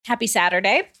Happy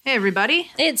Saturday. Hey, everybody.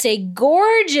 It's a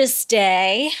gorgeous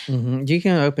day. Mm-hmm. You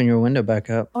can open your window back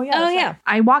up. Oh, yeah.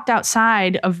 I walked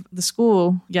outside of the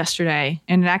school yesterday,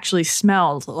 and it actually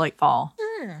smelled like fall.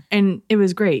 And it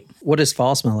was great. What does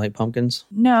fall smell like? Pumpkins?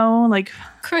 No, like...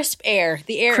 Crisp air.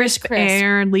 The air crisp is crisp.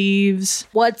 air, leaves.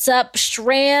 What's up,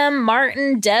 Shram,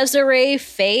 Martin, Desiree,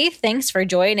 Faith? Thanks for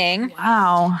joining.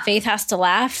 Wow. Faith has to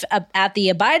laugh at the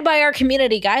abide by our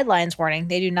community guidelines warning.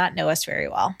 They do not know us very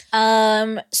well.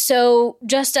 So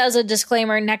just as a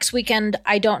disclaimer, next weekend,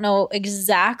 I don't know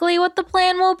exactly what the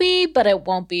plan will be, but it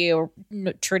won't be a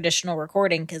traditional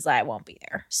recording because I won't be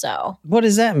there. So what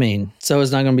does that mean? So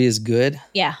it's not going to be as good?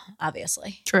 Yeah,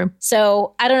 obviously. True.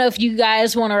 So I don't know if you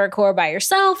guys want to record by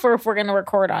yourself or if we're going to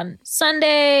record on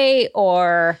Sunday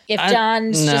or if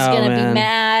John's just going to be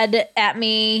mad at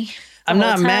me. I'm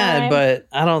not mad,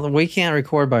 but we can't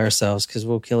record by ourselves because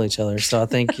we'll kill each other. So I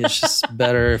think it's just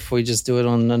better if we just do it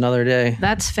on another day.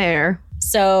 That's fair.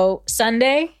 So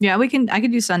Sunday? Yeah, I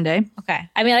could do Sunday. Okay.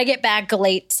 I mean, I get back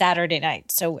late Saturday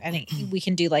night, so I think we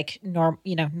can do like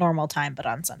normal time, but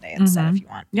on Sunday instead if you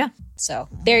want. Yeah. So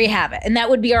there you have it. And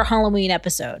that would be our Halloween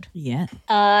episode. Yeah.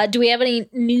 Do we have any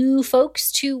new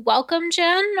folks to welcome,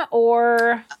 Jen?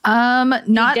 Or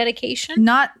not dedication?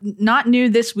 Not new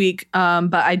this week,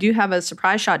 but I do have a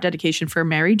surprise shot dedication for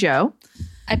Mary Jo.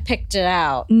 I picked it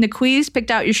out. Naquiz picked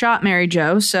out your shot, Mary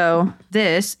Jo, so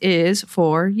this is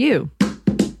for you.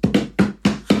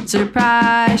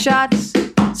 Surprise shots,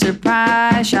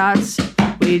 surprise shots.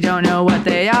 We don't know what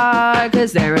they are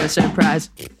because they're a surprise.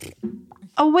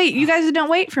 Oh, wait, you guys don't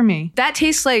wait for me. That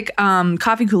tastes like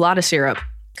coffee culotta syrup.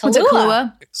 What's it,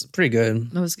 Kahlua? It's pretty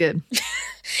good. That was good.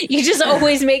 You just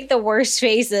always make the worst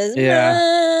faces.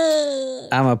 Yeah.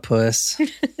 I'm a puss.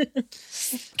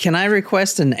 Can I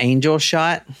request an angel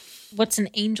shot? What's an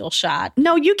angel shot?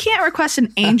 No, you can't request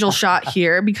an angel shot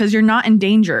here because you're not in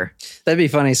danger. That'd be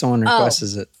funny if someone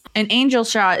requests it. An angel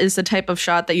shot is the type of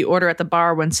shot that you order at the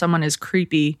bar when someone is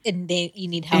creepy. And you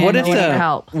need help.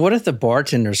 What if the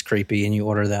bartender's creepy and you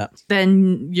order that?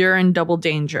 Then you're in double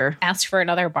danger. Ask for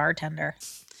another bartender.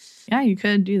 Yeah, you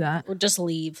could do that. Or just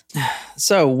leave.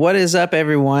 So what is up,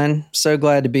 everyone? So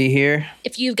glad to be here.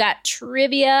 If you've got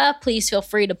trivia, please feel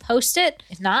free to post it.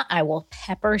 If not, I will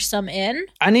pepper some in.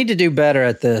 I need to do better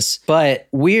at this, but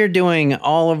we're doing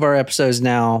all of our episodes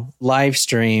now live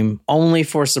stream only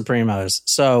for Supremos.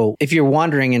 So if you're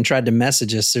wondering and tried to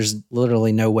message us, there's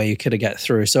literally no way you could have got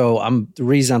through. So the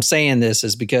reason I'm saying this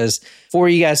is because for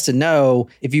you guys to know,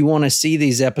 if you want to see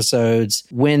these episodes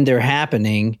when they're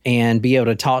happening and be able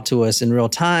to talk to us in real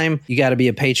time, you got to be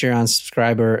a Patreon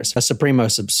subscriber, a Supremo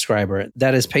subscriber.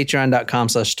 That is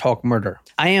patreon.com/talkmurder.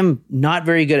 I am not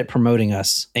very good at promoting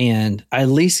us, and I at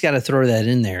least got to throw that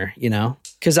in there,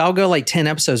 because I'll go like 10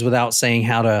 episodes without saying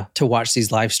how to watch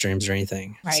these live streams or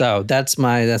anything. Right. So that's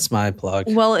my plug.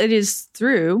 Well, it is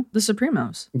through the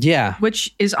Supremos. Yeah.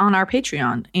 Which is on our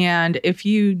Patreon. And if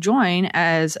you join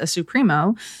as a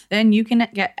Supremo, then you can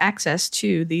get access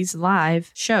to these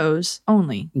live shows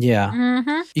only. Yeah.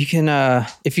 Mm-hmm. You can,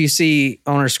 if you see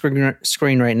on our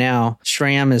screen right now,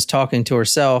 Shram is talking to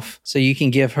herself. So you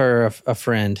can give her a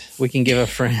friend. We can give a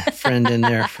friend in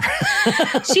there.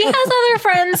 She has other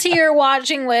friends here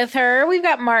watching with her. We've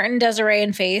got Martin, Desiree,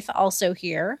 and Faith also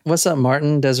here. What's up,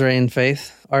 Martin, Desiree, and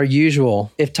Faith? Our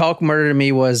usual. If Talk Murder to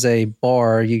Me was a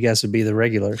bar, you guys would be the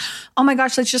regulars. Oh my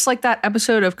gosh, that's just like that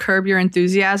episode of Curb Your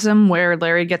Enthusiasm where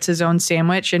Larry gets his own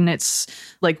sandwich and it's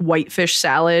like whitefish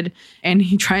salad, and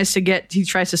he tries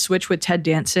to switch with Ted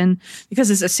Danson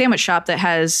because it's a sandwich shop that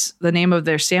has the name of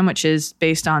their sandwiches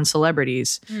based on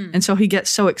celebrities. And so he gets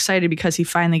so excited because he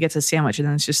finally gets a sandwich, and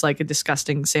then it's just like a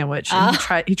disgusting sandwich. And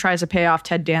he tries to pay off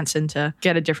Ted Danson to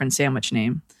get a different sandwich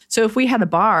name. So if we had a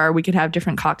bar, we could have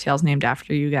different cocktails named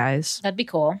after you guys. That'd be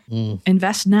cool.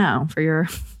 Invest now for your...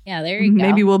 Yeah, there you go.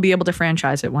 Maybe we'll be able to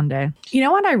franchise it one day. You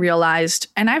know what I realized?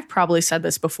 And I've probably said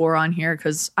this before on here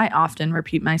because I often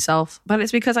repeat myself, but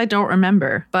it's because I don't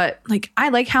remember. But I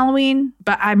like Halloween,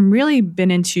 but I'm really been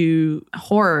into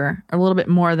horror a little bit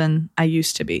more than I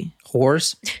used to be.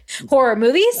 Horrors? Horror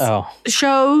movies? Oh.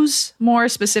 Shows, more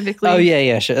specifically. Oh,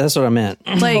 yeah. That's what I meant.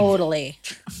 Totally.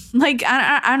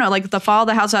 I don't know, like The Fall of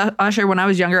the House of Usher, when I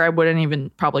was younger, I wouldn't even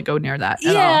probably go near that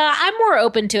at all. I'm more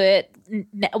open to it.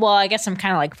 Well, I guess I'm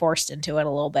kind of like forced into it a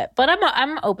little bit, but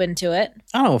I'm open to it.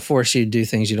 I don't force you to do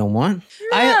things you don't want.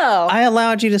 No. I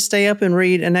allowed you to stay up and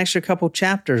read an extra couple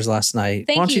chapters last night.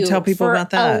 Thank Why don't you tell people for about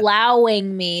that?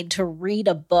 allowing me to read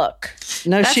a book.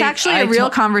 No, That's actually a real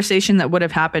conversation that would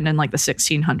have happened in like the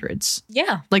 1600s.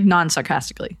 Yeah. Like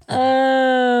non-sarcastically.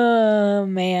 Oh,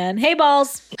 man. Hey,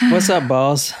 Balls. What's up,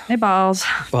 Balls? Hey, Balls.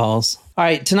 Balls. All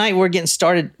right, tonight we're getting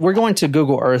started. We're going to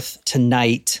Google Earth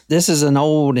tonight. This is an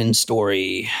olden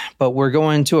story, but we're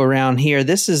going to around here.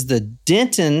 This is the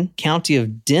Denton, county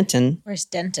of Denton. Where's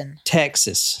Denton?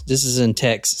 Texas. This is in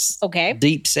Texas. Okay.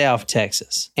 Deep South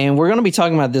Texas. And we're going to be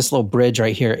talking about this little bridge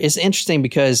right here. It's interesting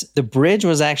because the bridge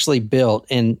was actually built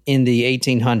in the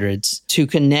 1800s to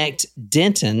connect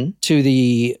Denton to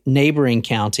the neighboring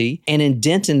county. And in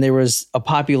Denton, there was a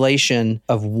population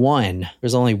of one.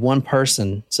 There's only one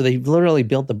person. So they literally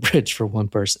built the bridge for one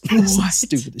person. This is the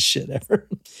stupidest shit ever.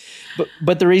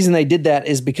 But the reason they did that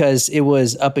is because it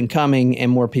was up and coming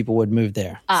and more people would move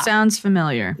there. Sounds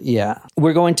familiar. Yeah.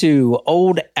 We're going to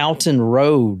Old Alton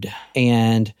Road,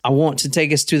 and I want to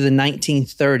take us to the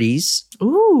 1930s.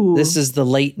 Ooh. This is the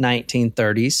late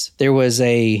 1930s. There was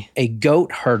a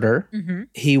goat herder. Mm-hmm.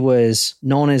 He was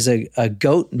known as a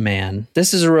Goatman.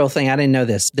 This is a real thing. I didn't know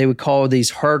this. They would call these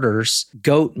herders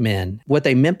Goatmen. What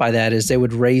they meant by that is they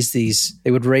would raise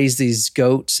these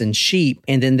goats and sheep,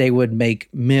 and then they would make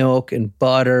milk and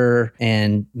butter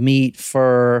and meat,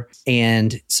 fur,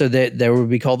 and so that they would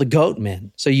be called the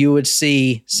Goatmen. So you would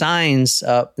see signs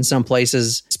up in some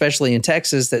places, especially in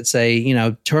Texas, that say,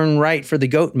 turn right for the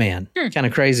Goatman. Kind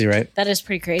of crazy, right? That is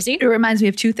pretty crazy. It reminds me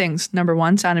of two things. Number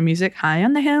one, Sound of Music. High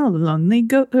on the hill, lonely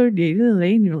goat. Okay,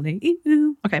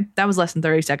 that was less than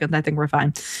 30 seconds. I think we're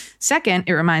fine. Second,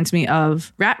 it reminds me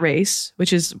of Rat Race,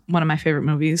 which is one of my favorite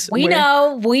movies. We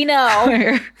know.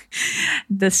 Where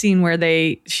the scene where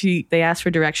they ask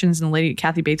for directions and the lady,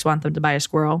 Kathy Bates, wants them to buy a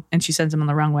squirrel, and she sends them on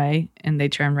the wrong way, and they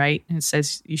turn right, and it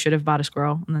says, you should have bought a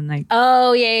squirrel. And then they...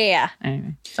 Oh, yeah.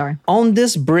 Anyway, sorry. On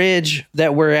this bridge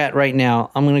that we're at right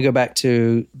now, I'm going to go back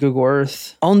to Google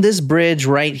Earth. On this bridge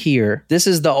right here, this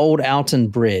is the Old Alton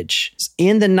Bridge.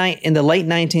 In the late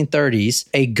 1930s,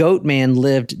 a goat man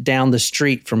lived down the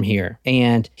street from here,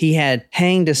 and he had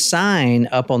hanged a sign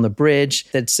up on the bridge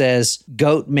that says,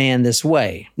 Goat Man this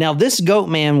way. Now, this Goat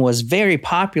Man was very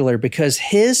popular because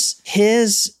his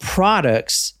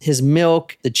products, his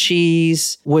milk, the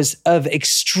cheese, was of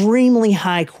extremely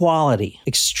high quality.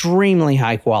 Extremely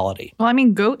high quality. Well, I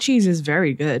mean, goat cheese is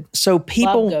very good. So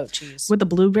people... Love goat cheese. With the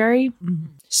blueberry? Mm-hmm.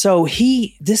 So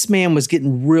this man was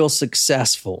getting real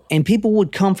successful, and people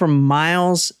would come from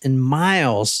miles and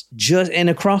miles and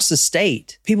across the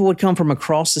state. People would come from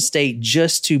across the state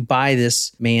just to buy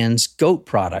this man's goat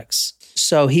products.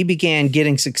 So he began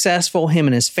getting successful, him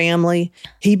and his family.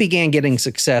 He began getting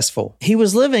successful. He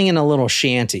was living in a little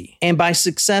shanty. And by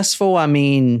successful, I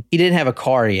mean, he didn't have a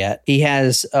car yet. He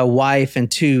has a wife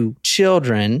and 2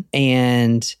 children,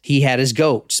 and he had his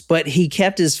goats. But he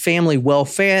kept his family well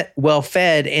fed.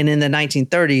 And in the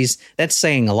 1930s, that's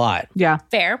saying a lot. Yeah.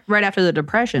 Fair. Right after the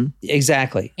Depression.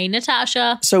 Exactly. Hey,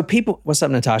 Natasha. So what's up,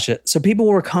 Natasha? So people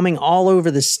were coming all over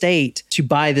the state to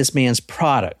buy this man's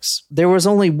products. There was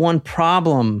only one problem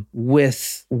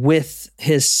with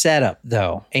his setup,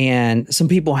 though, and some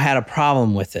people had a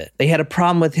problem with it. They had a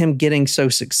problem with him getting so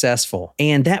successful,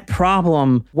 and that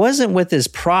problem wasn't with his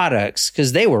products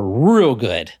because they were real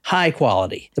good, high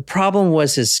quality. The problem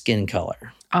was his skin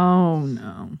color. Oh,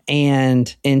 no.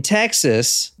 And in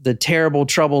Texas, the terrible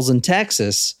troubles in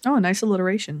Texas. Oh, nice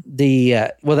alliteration.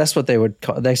 That's what they would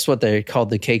call. That's what they called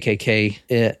the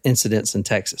KKK incidents in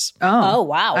Texas. Oh,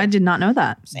 wow! I did not know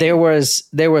that. There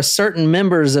were certain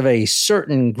members of a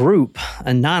certain group,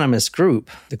 anonymous group,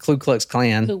 the Ku Klux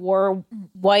Klan, who wore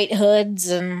white hoods,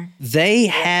 and they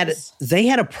had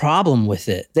a problem with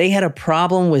it. They had a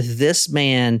problem with this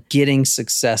man getting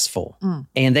successful,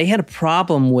 and they had a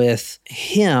problem with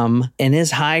him and his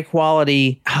high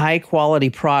quality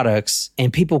products,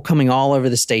 and people coming all over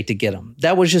the state to get them.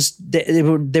 That was just they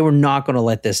were not going to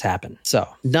let this happen. So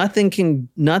nothing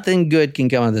good can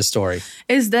come of this story.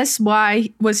 Is this why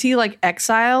was he like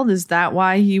exiled? Is that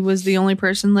why he was the only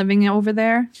person living over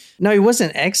there? No, he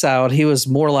wasn't exiled. He was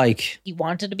more like he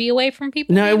wanted to be away from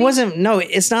people. No, maybe? it wasn't. No,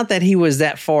 it's not that he was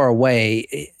that far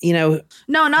away. No,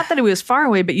 not that he was far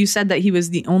away, but you said that he was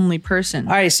the only person.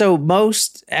 All right, so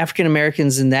most African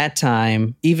Americans in that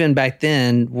time, even back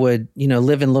then, would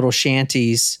live in little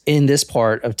shanties in this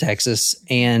part of Texas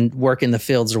and work in the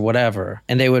fields or whatever,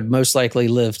 and they would most likely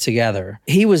live together.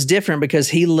 He was different because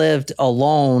he lived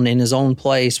alone in his own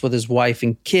place with his wife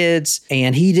and kids,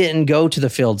 and he didn't go to the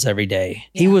fields every day.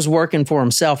 Yeah. He was working for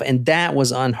himself, and that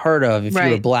was unheard of if you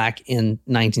were black in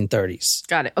 1930s.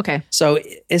 Got it. Okay. So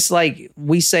it's like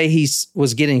we say he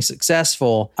was getting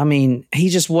successful. I mean, he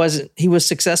just wasn't. He was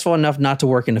successful enough not to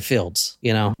work in the fields.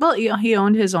 you know? Well, he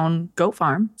owned his own goat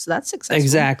farm, so that's successful.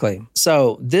 Exactly.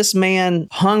 So this man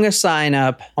hung a sign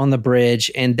up on the bridge,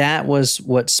 and that was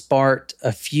what sparked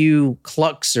a few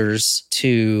Kluxers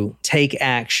to take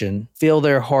action, fill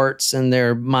their hearts and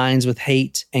their minds with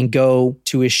hate, and go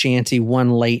to his shanty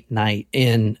one late night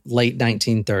in late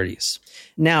 1930s.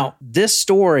 Now, this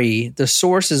story, the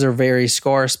sources are very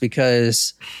scarce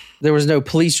because there was no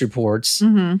police reports.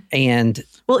 And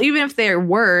well, even if there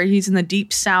were, he's in the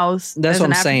deep South that's as what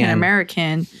an I'm saying. African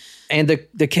American. And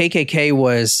the KKK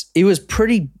was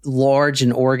pretty large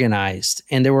and organized.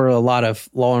 And there were a lot of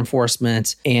law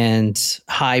enforcement and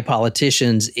high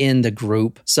politicians in the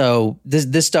group. So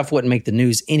this stuff wouldn't make the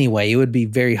news anyway. It would be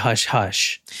very hush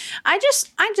hush. I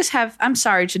just have, I'm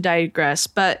sorry to digress,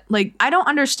 but like, I don't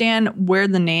understand where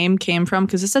the name came from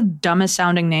because it's the dumbest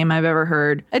sounding name I've ever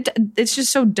heard. It's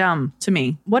just so dumb to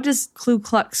me. What does Ku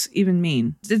Klux even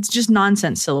mean? It's just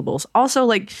nonsense syllables. Also,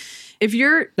 like,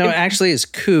 actually it's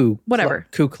Ku. Whatever.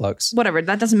 Ku Klux. Whatever.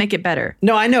 That doesn't make it better.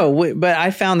 No, I know, but I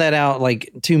found that out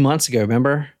like 2 months ago,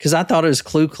 remember? Because I thought it was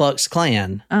Ku Klux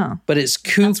Klan. Oh. But it's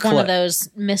Ku Klux. It's one of those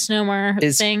misnomer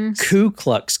things. Ku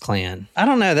Klux Klan. I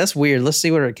don't know. That's weird. Let's see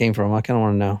where it came from. I kind of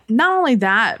want to know. Not only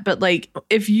that, but like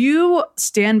if you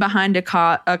stand behind a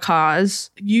cause,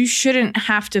 you shouldn't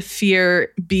have to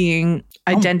fear being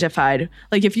identified.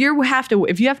 Like if you have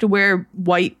to wear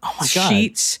white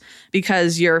sheets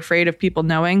because you're afraid of people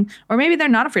knowing, or maybe they're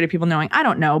not afraid of people knowing. I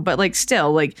don't know, but like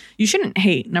still, like you shouldn't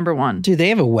hate, number one. Dude, they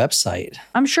have a website.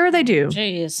 I'm sure they do.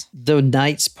 Jeez. The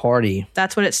Knights Party.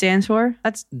 That's what it stands for?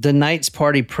 That's the Knights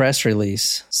Party press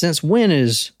release. Since when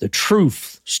is the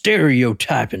truth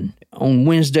stereotyping? On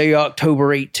Wednesday,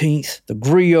 October 18th, the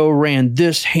Griot ran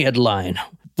this headline.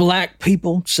 Black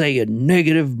people say a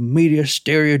negative media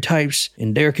stereotypes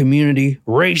in their community.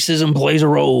 Racism plays a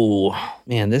role.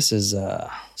 Man, this is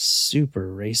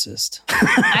super racist.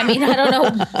 I mean, I don't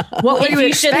know what if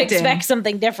you should expect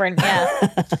something different.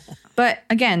 Yeah. But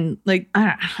again, like,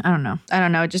 I don't know.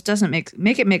 It just doesn't make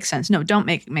it make sense. No, don't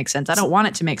make it make sense. I don't want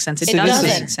it to make sense. It doesn't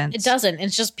make sense. It doesn't.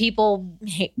 It's just people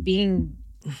being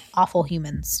awful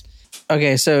humans.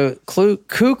 Okay, so Ku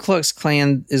Klux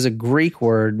Klan is a Greek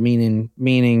word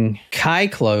meaning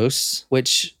kaiklos,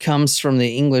 which comes from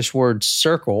the English word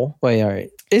circle. Wait, all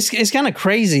right. It's kind of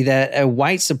crazy that a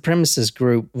white supremacist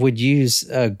group would use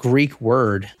a Greek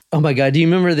word. Oh my God, do you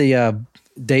remember the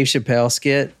Dave Chappelle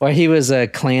skit where he was a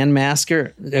clan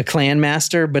master,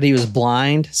 but he was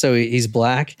blind, so he's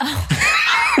black? Oh.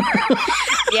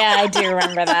 Yeah, I do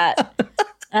remember that.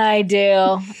 I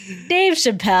do. Dave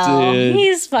Chappelle. Dude.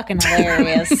 He's fucking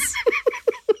hilarious.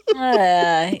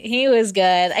 He was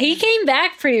good. He came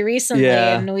back pretty recently,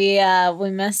 and we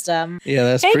missed him. Yeah,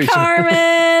 that's hey,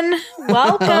 Carmen.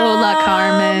 Welcome. Hola,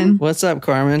 Carmen. What's up,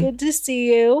 Carmen? Good to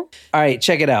see you. All right,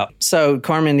 check it out. So,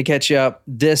 Carmen, to catch you up,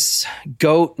 this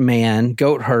goat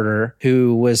herder,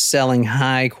 who was selling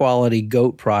high quality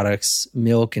goat products,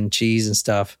 milk and cheese and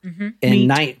stuff, in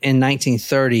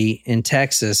 1930 in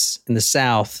Texas, in the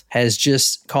South, has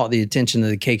just caught the attention of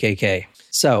the KKK.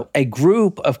 So a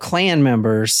group of Klan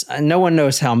members, no one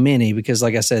knows how many because,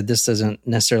 like I said, this doesn't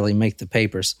necessarily make the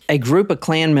papers. A group of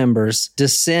Klan members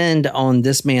descend on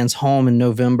this man's home in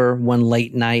November one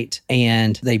late night,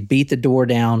 and they beat the door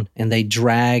down and they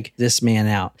drag this man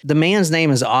out. The man's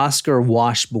name is Oscar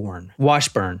Washburn.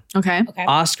 Okay.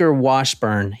 Oscar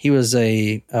Washburn. He was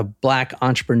a black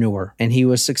entrepreneur, and he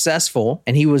was successful,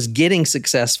 and he was getting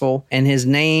successful, and his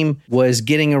name was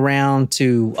getting around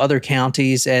to other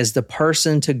counties as the person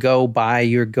to go buy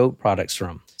your goat products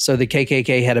from. So the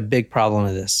KKK had a big problem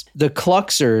with this. The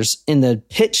Kluxers, in the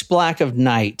pitch black of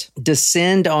night,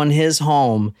 descend on his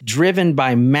home, driven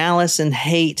by malice and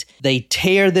hate. They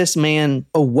tear this man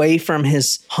away from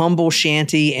his humble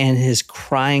shanty and his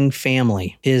crying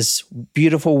family, his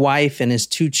beautiful wife and his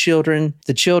 2 children,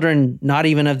 the children not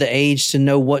even of the age to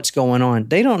know what's going on.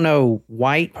 They don't know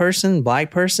white person,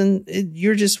 black person.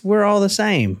 We're all the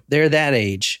same. They're that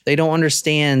age. They don't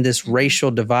understand this racial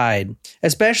divide,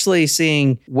 especially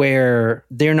seeing where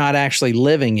they're not actually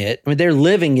living it. I mean, they're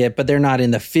living it, but they're not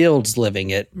in the fields living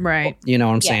it. Right. You know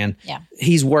what I'm saying? Yeah.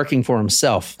 He's working for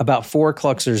himself. About 4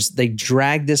 Kluxers, they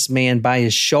drag this man by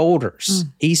his shoulders.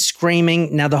 He's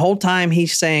screaming. Now, the whole time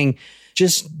he's saying,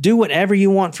 just do whatever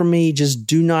you want from me. Just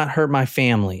do not hurt my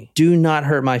family. Do not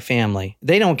hurt my family.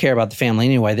 They don't care about the family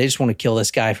anyway. They just want to kill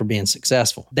this guy for being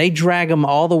successful. They drag him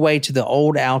all the way to the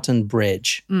old Alton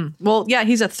Bridge. Well, yeah,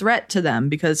 he's a threat to them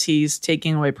because he's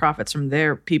taking away profits from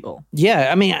their people. Yeah,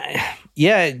 I mean,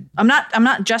 Yeah. I'm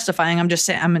not justifying. I'm just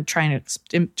saying, I'm trying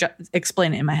to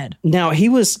explain it in my head. Now, he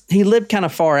lived kind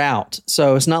of far out,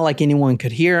 so it's not like anyone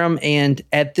could hear him. And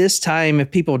at this time,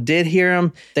 if people did hear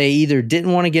him, they either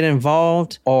didn't want to get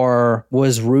involved or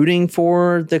was rooting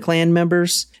for the Klan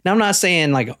members. Now, I'm not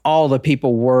saying like all the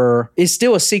people were. It's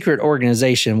still a secret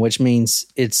organization, which means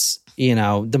it's,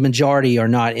 the majority are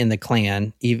not in the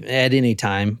Klan at any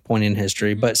point in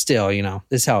history. But still,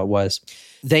 this is how it was.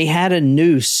 They had a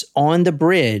noose on the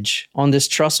bridge, on this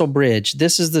trestle bridge.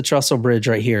 This is the trestle bridge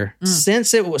right here.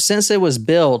 Since it was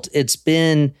built, it's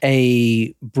been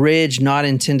a bridge not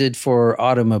intended for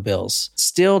automobiles.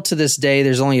 Still to this day,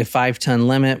 there's only a 5-ton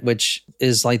limit, which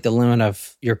is like the limit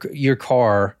of your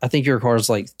car. I think your car is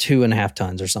like 2.5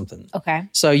 tons or something. Okay.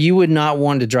 So you would not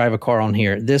want to drive a car on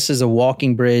here. This is a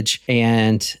walking bridge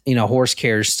and, horse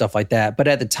carriage, stuff like that. But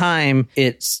at the time,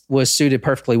 it was suited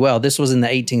perfectly well. This was in the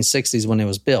 1860s when it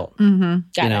was built.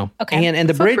 Got it. Okay. And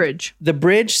the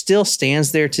bridge still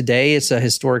stands there today. It's a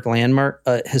historic landmark.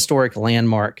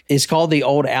 It's called the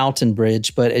Old Alton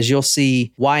Bridge, but as you'll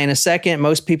see why in a second,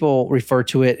 most people refer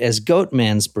to it as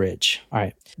Goatman's Bridge. All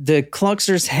right. The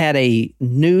Kluxers had a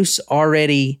noose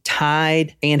already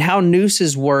tied, and how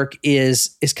nooses work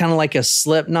is kind of like a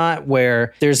slip knot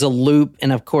where there's a loop,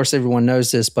 and of course everyone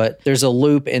knows this, but there's a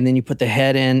loop and then you put the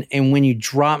head in, and when you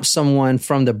drop someone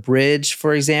from the bridge,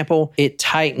 for example, it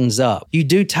tightens up. You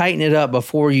do tighten it up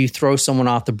before you throw someone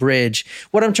off the bridge.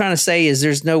 What I'm trying to say is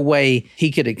there's no way he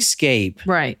could escape.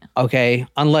 Right. Okay.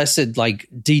 Unless it like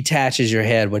detaches your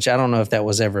head, which I don't know if that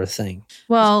was ever a thing.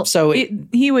 Well, so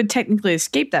he would technically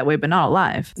escape that way, but not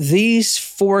alive. These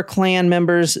 4 Klan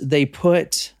members, they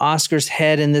put Oscar's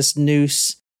head in this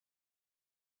noose.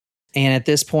 And at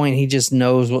this point, he just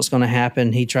knows what's going to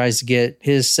happen. He tries to get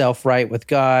his self right with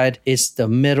God. It's the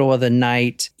middle of the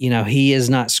night. He is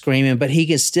not screaming, but he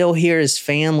can still hear his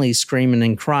family screaming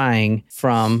and crying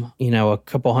from, a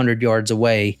couple hundred yards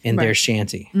away in their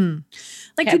shanty.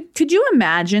 Like, could you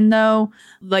imagine, though,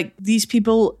 like these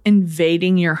people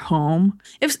invading your home?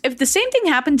 If the same thing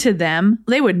happened to them,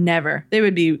 they would never. They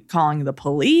would be calling the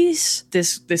police.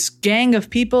 This gang of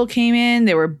people came in.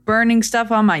 They were burning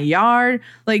stuff on my yard.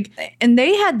 And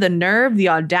they had the nerve, the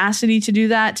audacity to do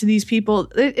that to these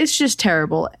people. It's just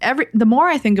terrible. The more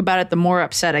I think about it, the more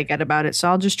upset I get about it. So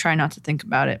I'll just try not to think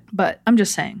about it. But I'm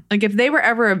just saying, like, if they were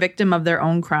ever a victim of their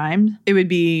own crime, there would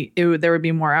be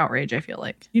more outrage, I feel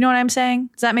like. You know what I'm saying?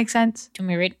 Does that make sense? Can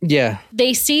we read? Yeah.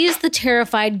 They seized the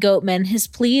terrified Goatman, his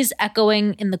pleas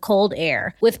echoing in the cold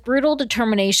air. With brutal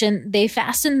determination, they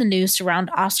fastened the noose around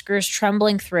Oscar's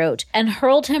trembling throat and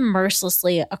hurled him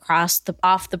mercilessly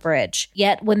off the bridge.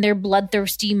 Yet when their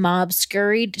bloodthirsty mob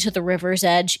scurried to the river's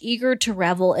edge, eager to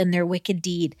revel in their wicked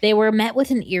deed, they were met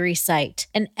with an eerie sight: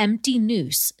 an empty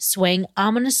noose swaying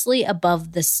ominously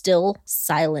above the still,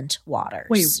 silent waters.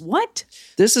 Wait, what?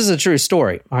 This is a true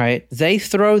story, all right? They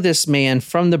throw this man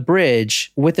from the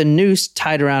bridge with a noose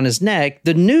tied around his neck.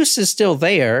 The noose is still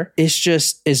there.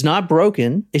 It's not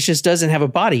broken. It just doesn't have a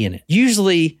body in it.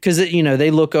 Usually, because,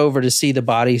 they look over to see the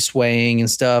body swaying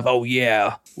and stuff. Oh,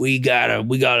 yeah, we got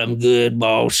him good,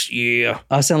 boss. Yeah.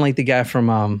 I sound like the guy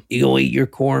from, You gonna eat your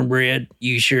cornbread?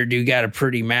 You sure do got a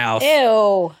pretty mouth.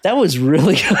 Ew. That was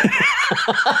really good.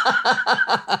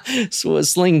 So a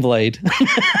Sling Blade.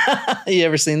 You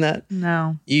ever seen that?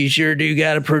 No. You sure do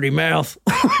got a pretty mouth.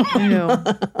 Ew.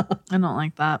 I don't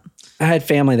like that. I had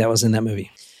family that was in that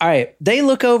movie. All right. They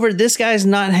look over. This guy's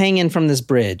not hanging from this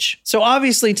bridge. So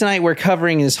obviously tonight we're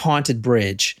covering this haunted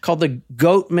bridge called the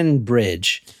Goatman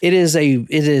Bridge. It is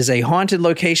a haunted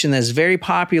location that's very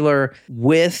popular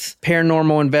with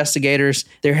paranormal investigators.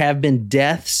 There have been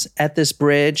deaths at this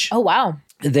bridge. Oh, wow.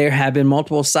 There have been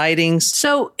multiple sightings.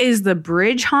 So is the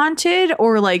bridge haunted,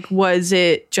 or was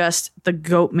it just the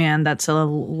Goatman that's a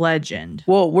legend?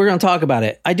 Well, we're going to talk about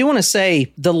it. I do want to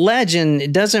say the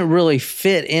legend doesn't really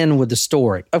fit in with the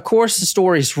story. Of course, the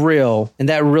story's real, and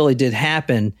that really did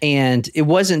happen. And it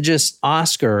wasn't just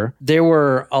Oscar. There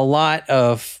were a lot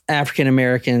of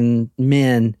African-American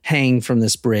men hanged from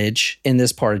this bridge in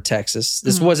this part of Texas.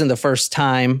 This wasn't the first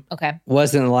time. Okay.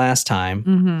 Wasn't the last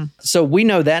time. So we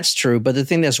know that's true. But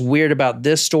the thing that's weird about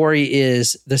this story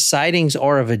is the sightings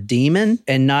are of a demon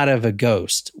and not of a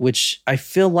ghost, which I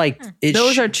feel like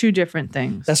those are two different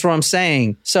things. That's what I'm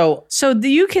saying. So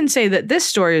you can say that this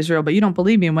story is real, but you don't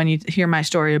believe me when you hear my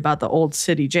story about the old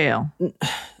city jail.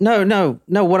 No.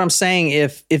 What I'm saying,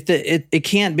 if it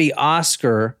can't be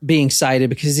Oscar being sighted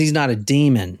because he's not a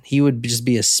demon, he would just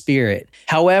be a spirit.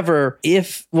 However,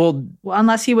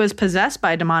 unless he was possessed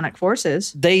by demonic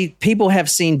forces, people have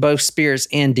seen both spirits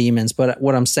and demons. But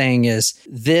what I'm saying is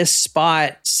this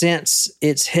spot, since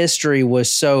its history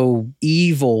was so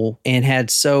evil and had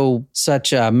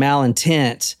such a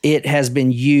malintent, it has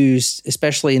been used,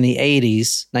 especially in the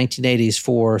 1980s,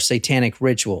 for satanic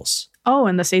rituals. Oh,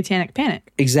 and the Satanic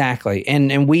Panic. Exactly.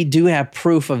 And we do have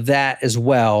proof of that as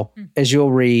well. As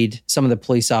you'll read, some of the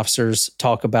police officers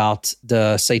talk about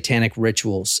the satanic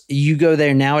rituals. You go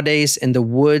there nowadays in the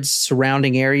woods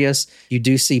surrounding areas, you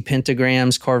do see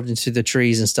pentagrams carved into the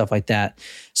trees and stuff like that.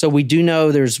 So we do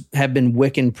know have been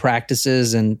Wiccan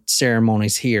practices and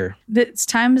ceremonies here. It's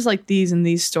times like these and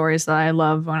these stories that I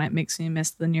love when it makes me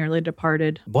miss the nearly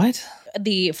departed. What?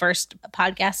 The first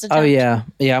podcast attempt. Oh, yeah.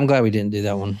 Yeah, I'm glad we didn't do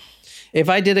that one. If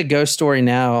I did a ghost story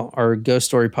now or ghost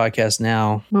story podcast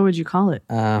now. What would you call it?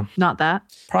 Not that?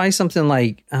 Probably something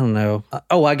like, I don't know.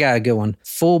 I got a good one.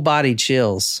 Full body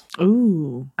chills.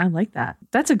 Ooh, I like that.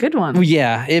 That's a good one. Well,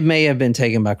 yeah, it may have been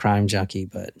taken by Crime Junkie,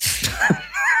 but...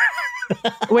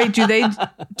 Wait, do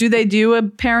they do a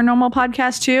paranormal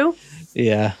podcast too?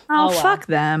 Yeah. Oh, fuck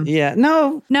them. Yeah.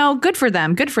 No, good for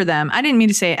them. Good for them. I didn't mean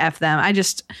to say F them.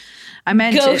 I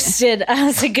meant Ghosted.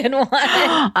 That's a good one.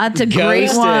 That's a great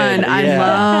one. I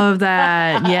love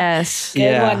that. Yes.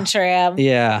 Good one, Shram.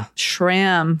 Yeah.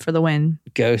 Shram for the win.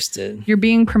 Ghosted. You're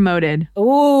being promoted.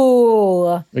 Ooh.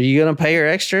 Are you going to pay her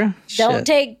extra? Don't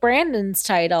take Brandon's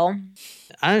title.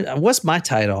 What's my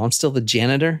title? I'm still the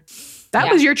janitor.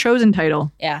 That was your chosen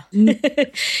title. Yeah.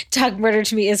 Talk Murder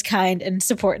to Me is kind and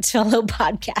supports fellow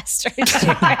podcasters.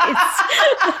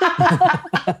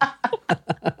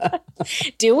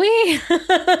 Do we?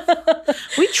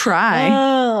 We try.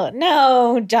 Oh,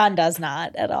 no, John does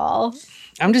not at all.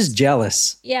 I'm just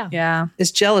jealous. Yeah. Yeah.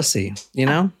 It's jealousy, you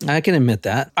know? I can admit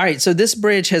that. All right, so this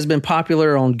bridge has been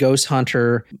popular on ghost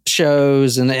hunter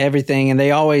shows and everything, and they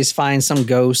always find some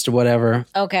ghost or whatever.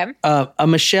 Okay. A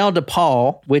Michelle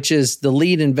DePaul, which is the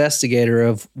lead investigator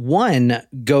of one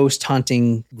ghost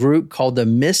hunting group called the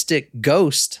Mystic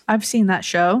Ghost. I've seen that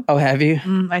show. Oh, have you?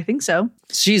 I think so.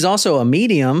 She's also a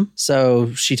medium,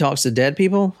 so she talks to dead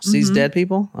people, sees dead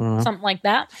people. I don't know. Something like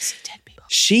that.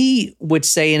 She would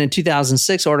say in a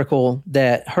 2006 article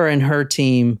that her and her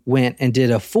team went and did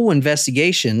a full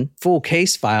investigation, full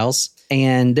case files,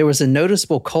 and there was a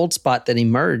noticeable cold spot that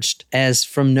emerged as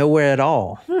from nowhere at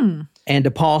all. And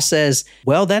DePaul says,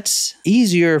 well, that's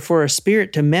easier for a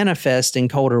spirit to manifest in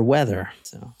colder weather.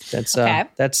 So that's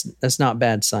that's not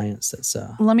bad science. That's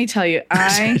Let me tell you,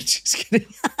 just kidding.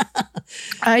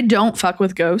 I don't fuck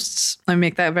with ghosts. Let me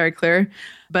make that very clear.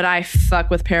 But I fuck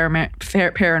with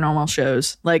paranormal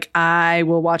shows. Like, I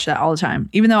will watch that all the time.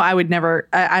 Even though I would never,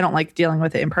 I don't like dealing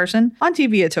with it in person. On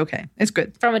TV, it's okay. It's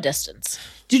good. From a distance.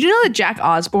 Did you know that Jack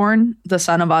Osborne, the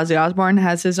son of Ozzy Osbourne,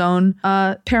 has his own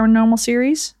paranormal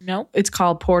series? No. It's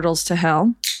called Portals to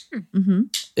Hell.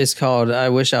 It's called I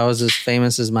Wish I Was as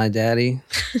Famous as My Daddy.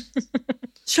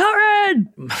 Sharon!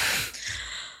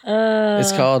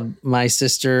 It's called My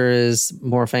Sister is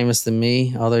More Famous Than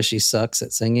Me, although she sucks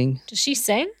at singing. Does she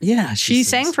sing? Yeah, She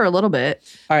sang for a little bit.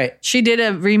 All right. She did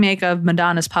a remake of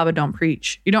Madonna's Papa Don't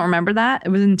Preach. You don't remember that? It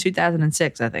was in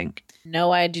 2006, I think.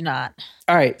 No, I do not.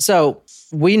 All right. So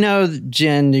we know,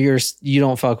 Jen, you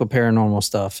don't fuck with paranormal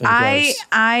stuff. I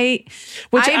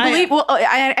believe. Well,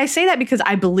 I say that because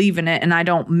I believe in it and I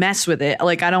don't mess with it.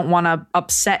 Like, I don't want to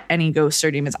upset any ghosts or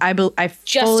demons.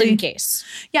 Just in case.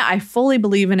 Yeah, I fully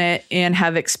believe in it and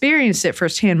have experienced it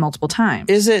firsthand multiple times.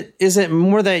 Is it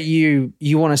more that you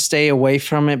want to stay away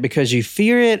from it because you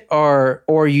fear it, or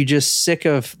are you just sick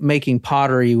of making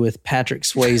pottery with Patrick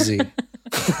Swayze?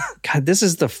 God, this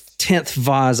is the 10th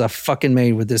vase I fucking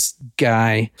made with this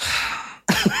guy.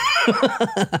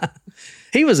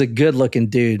 He was a good looking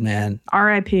dude, man.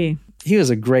 R.I.P. He was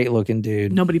a great looking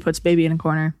dude. Nobody puts baby in a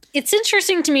corner. It's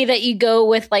interesting to me that you go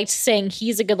with like saying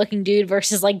he's a good looking dude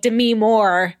versus like Demi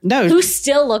Moore, No, who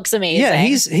still looks amazing. Yeah,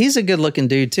 he's a good looking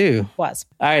dude too. Was.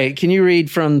 All right, can you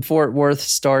read from Fort Worth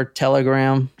Star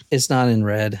Telegram? It's not in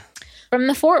red. From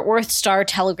the Fort Worth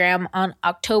Star-Telegram on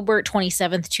October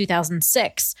 27th,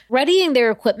 2006. Readying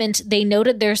their equipment, they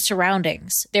noted their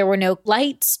surroundings. There were no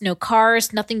lights, no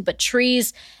cars, nothing but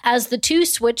trees, as the two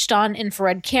switched on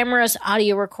infrared cameras,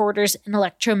 audio recorders, and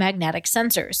electromagnetic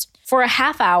sensors. For a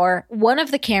half hour, one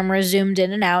of the cameras zoomed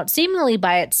in and out, seemingly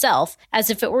by itself, as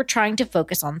if it were trying to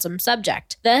focus on some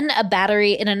subject. Then a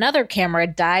battery in another camera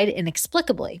died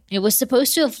inexplicably. It was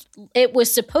supposed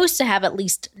to have at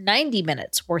least 90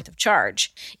 minutes worth of charge.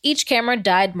 Each camera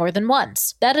died more than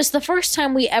once. That is the first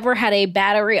time we ever had a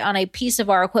battery on a piece of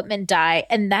our equipment die,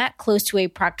 and that close to a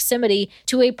proximity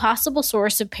to a possible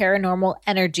source of paranormal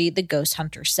energy, the ghost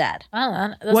hunter said.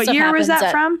 What year was that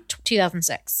from?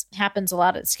 2006. Happens a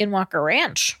lot at Skinwalker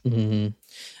Ranch. Mm-hmm.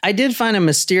 I did find a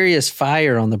mysterious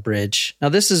fire on the bridge. Now,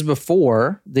 this is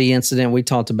before the incident we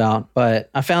talked about, but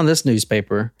I found this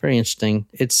newspaper. Very interesting.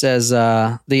 It says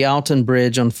the Alton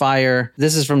Bridge on fire.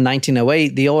 This is from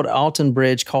 1908. The old Alton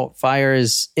Bridge caught fire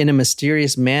is in a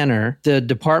mysterious manner. The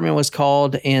department was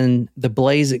called and the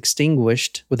blaze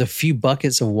extinguished with a few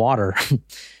buckets of water.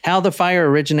 How the fire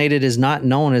originated is not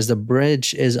known, as the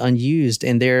bridge is unused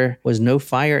and there was no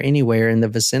fire anywhere in the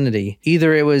vicinity.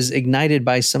 Either it was ignited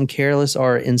by some careless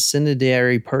or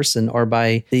incendiary person or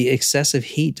by the excessive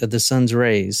heat of the sun's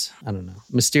rays. I don't know.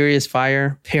 Mysterious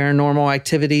fire, paranormal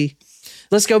activity.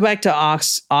 Let's go back to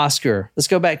Oscar. Let's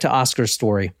go back to Oscar's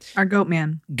story. Our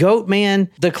Goatman. Goatman.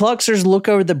 The Kluxers look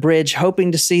over the bridge,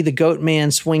 hoping to see the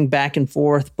Goatman swing back and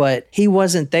forth, but he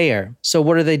wasn't there. So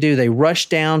what do? They rush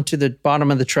down to the bottom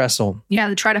of the trestle. Yeah,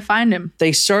 they try to find him.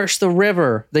 They search the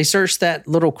river. They search that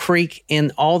little creek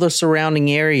and all the surrounding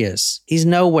areas. He's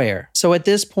nowhere. So at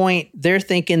this point, they're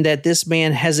thinking that this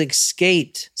man has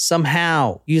escaped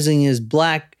somehow using his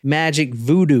black magic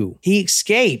voodoo. He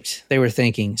escaped, they were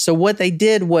thinking. So what they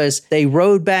did was they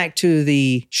rode back to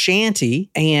the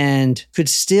shanty and could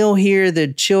still hear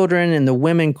the children and the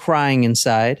women crying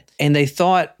inside. And they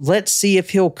thought, let's see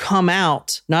if he'll come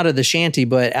out, not of the shanty,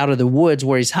 but out of the woods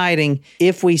where he's hiding,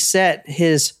 if we set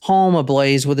his home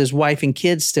ablaze with his wife and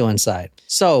kids still inside.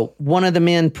 So one of the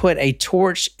men put a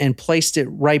torch and placed it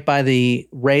right by the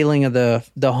railing of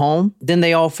the home. Then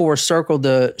they all four circled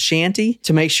the shanty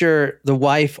to make sure the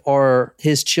wife or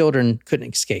his children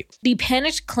couldn't escape. The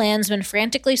panicked Klansmen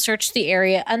frantically searched the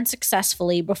area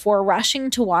unsuccessfully before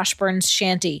rushing to Washburn's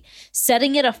shanty,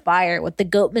 setting it afire with the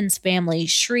Goatman's family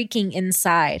shrieking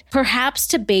inside, perhaps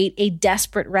to bait a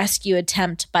desperate rescue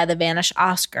attempt by the vanished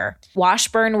Oscar.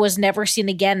 Washburn was never seen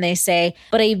again, they say,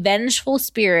 but a vengeful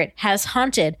spirit has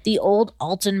haunted the old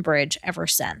Alton Bridge ever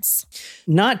since.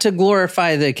 Not to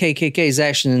glorify the KKK's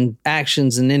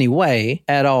actions in any way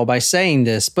at all by saying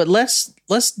this, but let's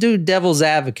do devil's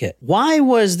advocate. Why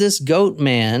was this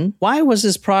Goatman, why was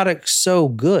his product so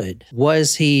good?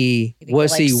 Was he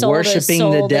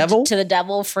worshiping the devil? To the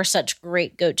devil for such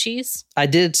great goat cheese? I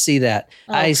did see that.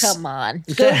 Oh, come on.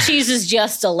 Goat cheese is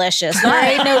just delicious. There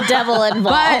ain't no devil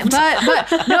involved.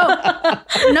 But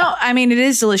no, I mean, it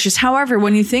is delicious. However,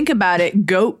 when you think about it,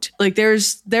 goat, like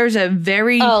there's a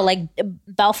very... Oh, like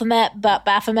Baphomet,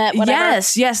 whatever?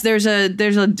 Yes. There's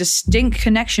a distinct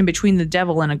connection between the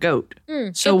devil and a goat.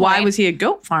 So why was he a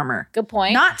goat farmer? Good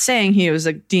point. Not saying he was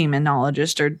a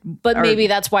demonologist but maybe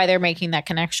that's why they're making that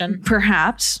connection.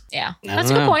 Perhaps. Yeah, that's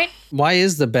a good point. Why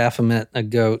is the Baphomet a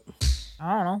goat?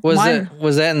 I don't know.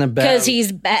 Was that in the back? Because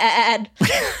he's bad.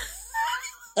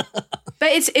 But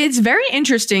it's very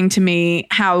interesting to me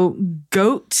how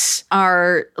goats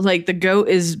are, like, the goat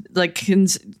is like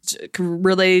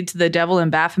related to the devil in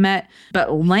Baphomet,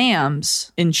 but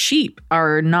lambs and sheep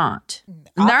are not.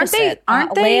 Opposite.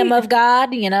 Aren't they? Lamb of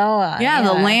God, you know? Yeah,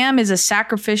 the lamb is a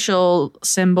sacrificial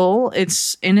symbol.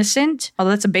 It's innocent. Oh,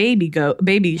 that's a baby goat,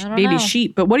 baby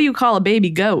sheep. But what do you call a baby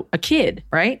goat? A kid,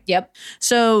 right? Yep.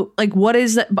 So, like, what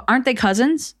is that? Aren't they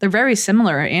cousins? They're very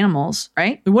similar animals,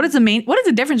 right? What is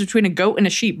the difference between a goat and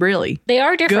a sheep, really? They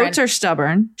are different. Goats are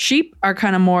stubborn. Sheep are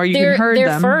kind of more, you can herd them.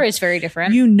 Their fur is very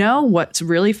different. You know what's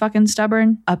really fucking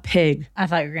stubborn? A pig. I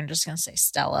thought you were just going to say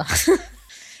Stella.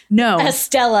 No.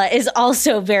 Estella is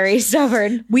also very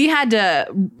stubborn. We had to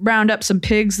round up some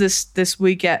pigs this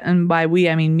week, and by we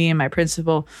I mean me and my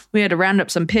principal. We had to round up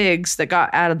some pigs that got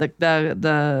out of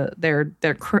their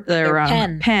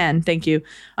pen. Thank you,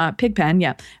 pig pen.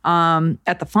 Yeah,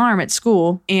 at the farm at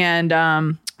school, and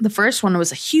the first one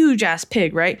was a huge ass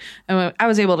pig, right? And I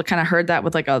was able to kind of herd that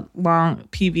with like a long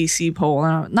PVC pole,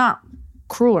 and not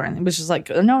cruel or anything. It was just like,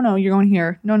 no, you're going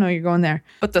here. No, you're going there.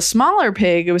 But the smaller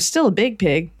pig, it was still a big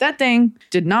pig. That thing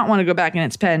did not want to go back in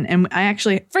its pen. And I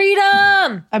actually...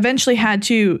 Freedom! Eventually had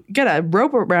to get a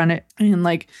rope around it and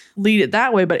like lead it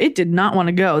that way. But it did not want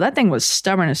to go. That thing was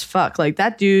stubborn as fuck. Like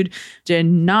that dude did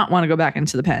not want to go back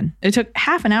into the pen. It took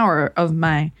half an hour of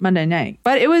my Monday night.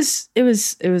 But it was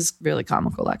really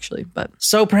comical actually. But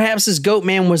so perhaps this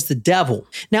Goatman was the devil.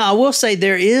 Now I will say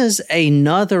there is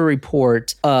another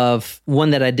report of one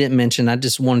that I didn't mention. I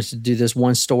just wanted to do this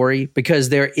one story because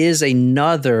there is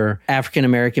another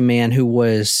African-American man who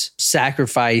was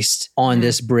sacrificed on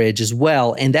this bridge as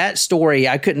well. And that story,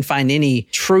 I couldn't find any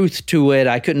truth to it.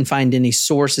 I couldn't find any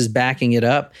sources backing it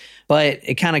up. But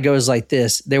it kind of goes like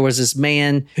this. There was this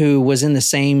man who was in the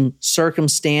same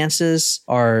circumstances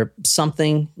or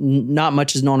something. Not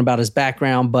much is known about his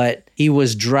background, but he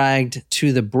was dragged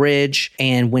to the bridge.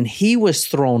 And when he was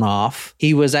thrown off,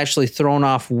 he was actually thrown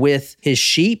off with his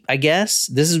sheep, I guess.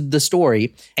 This is the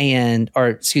story.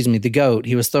 The goat.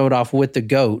 He was thrown off with the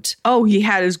goat. Oh, he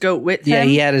had his goat with him? Yeah,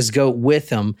 he had his goat with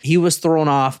him. He was thrown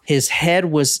off. His head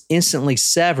was instantly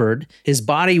severed. His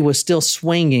body was still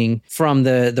swinging from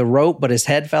the rope, but his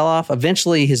head fell off.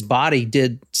 Eventually, his body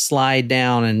did slide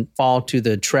down and fall to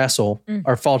the trestle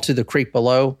or fall to the creek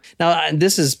below. Now,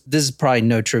 this is probably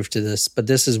no truth to this, but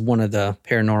this is one of the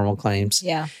paranormal claims.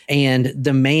 Yeah. And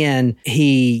the man,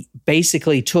 he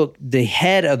basically took the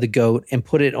head of the goat and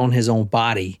put it on his own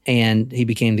body, and he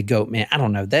became the Goatman. I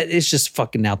don't know. That is just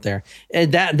fucking out there.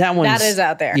 And that is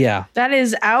out there. Yeah. That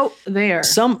is out there.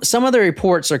 Some of the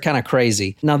reports are kind of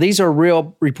crazy. Now, these are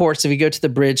real reports. If you go to the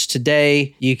bridge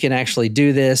today, you can actually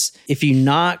do this. If you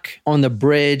knock on the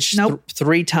bridge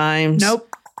 3 times,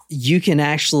 you can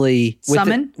actually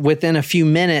summon within a few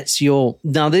minutes.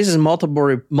 Now this is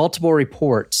multiple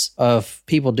reports of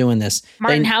people doing this.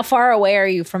 Martin, how far away are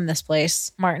you from this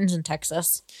place? Martin's in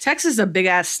Texas. Texas is a big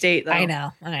ass state, though. I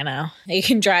know. You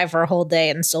can drive for a whole day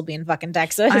and still be in fucking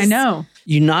Texas. I know.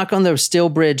 You knock on the steel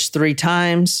bridge 3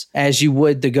 times, as you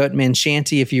would the Goatman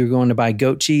shanty if you were going to buy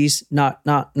goat cheese. Knock,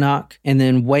 knock, knock, and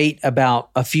then wait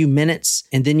about a few minutes,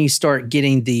 and then you start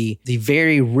getting the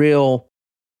very real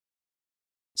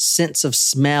sense of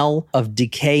smell of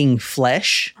decaying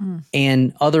flesh.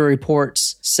 And other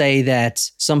reports say that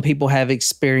some people have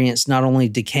experienced not only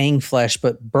decaying flesh,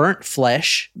 but burnt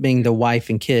flesh, being the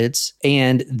wife and kids.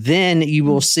 And then you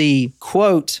will see,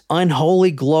 quote,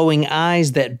 unholy glowing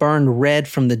eyes that burn red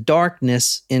from the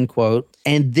darkness, end quote.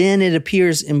 And then it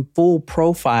appears in full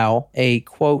profile, a,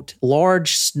 quote,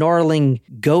 large, snarling,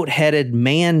 goat-headed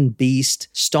man beast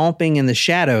stomping in the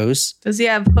shadows. Does he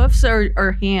have hoofs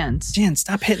or hands? Jen,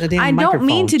 stop hitting the damn I microphone. don't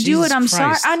mean to do it. I'm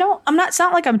Christ. sorry. It's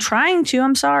not like I'm trying to.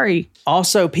 I'm sorry.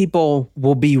 Also, people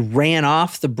will be ran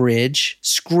off the bridge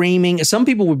screaming. Some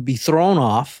people would be thrown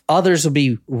off. Others would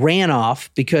be ran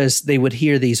off because they would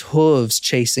hear these hooves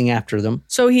chasing after them.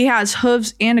 So he has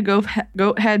hooves and a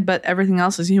goat head, but everything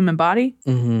else is a human body?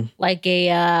 Mm-hmm. Like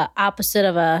a opposite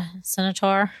of a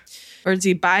centaur. Or is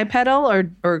he bipedal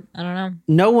or I don't know.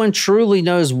 No one truly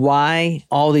knows why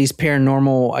all these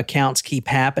paranormal accounts keep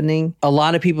happening. A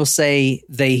lot of people say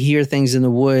they hear things in the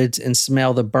woods and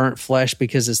smell the burnt flesh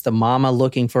because it's the mama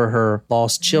looking for her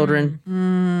lost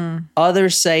children.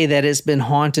 Others say that it's been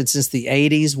haunted since the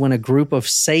 80s when a group of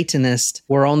Satanists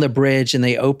were on the bridge and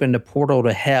they opened a portal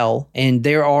to hell. And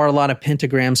there are a lot of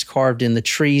pentagrams carved in the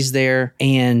trees there.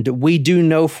 And we do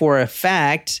know for a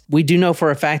fact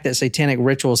that satanic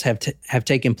rituals have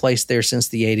taken place there since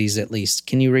the 80s at least.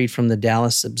 Can you read from the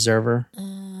Dallas Observer?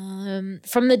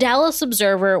 From the Dallas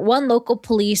Observer, one local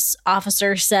police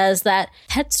officer says that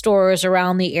pet stores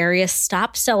around the area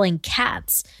stopped selling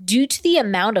cats due to the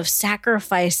amount of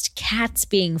sacrificed cats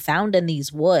being found in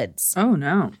these woods. Oh,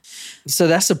 no. So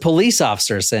that's a police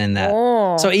officer saying that.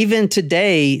 Oh. So even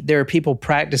today, there are people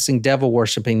practicing devil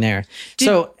worshiping there.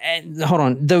 Hold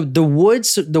on. The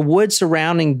woods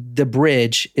surrounding the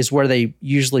bridge is where they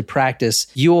usually practice.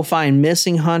 You will find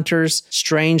missing hunters,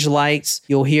 strange lights.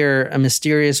 You'll hear a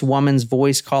mysterious woman's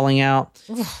voice calling out.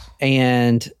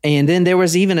 And then there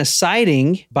was even a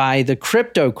sighting by the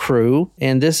crypto crew,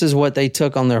 and this is what they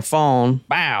took on their phone.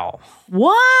 Wow.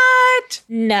 What?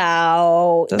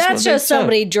 No. That's just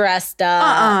somebody dressed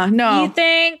up. No. You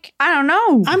think? I don't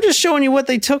know. I'm just showing you what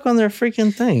they took on their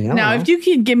freaking thing. Now, if you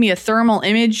can give me a thermal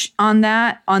image on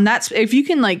that, if you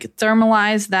can like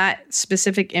thermalize that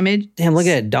specific image. Damn, look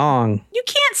at that dong. You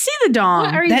can't see the dong.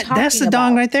 What are you talking That's the about?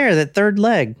 dong right there, that third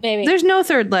leg. Maybe. There's no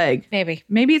third leg. Maybe.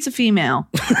 Maybe it's a female.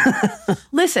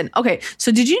 Listen, okay.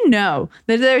 So did you know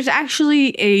that there's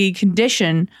actually a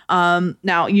condition? Now,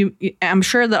 I'm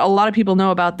sure that a lot of people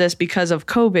know about this because of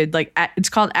COVID. Like it's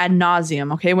called ad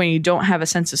nauseum. Okay, when you don't have a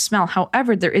sense of smell.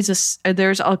 However, there's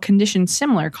a condition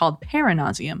similar called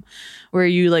paranauseum, where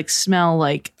you like smell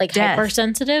like death.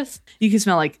 Hypersensitive. You can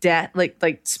smell like death,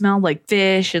 like smell like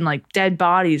fish and like dead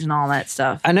bodies and all that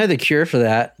stuff. I know the cure for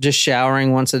that. Just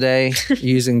showering once a day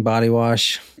using body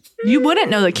wash. You wouldn't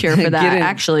know the cure for that,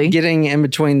 actually. Getting in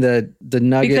between the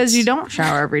nuggets. Because you don't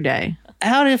shower every day.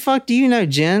 How the fuck do you know,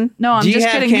 Jen? No, I'm just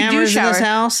kidding. Do you have cameras you do shower in this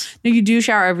house? No, you do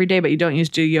shower every day, but you don't use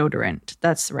deodorant.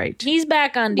 That's right. He's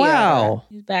back on deodorant. Wow.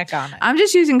 He's back on it. I'm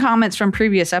just using comments from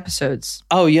previous episodes.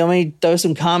 Oh, you want me to throw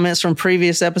some comments from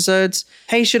previous episodes?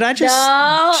 Hey, should I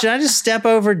just step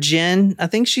over Jen? I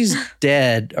think she's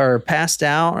dead or passed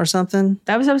out or something.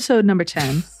 That was episode number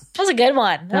 10. That was a good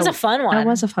one. That was a fun one. That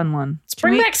was a fun one. Let's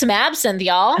bring back some absinthe,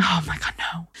 y'all. Oh my God,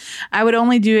 no. I would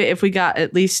only do it if we got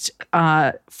at least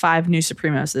 5 new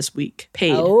Supremos this week,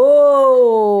 paid.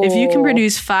 Oh. If you can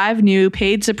produce 5 new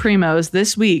paid Supremos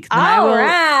this week, then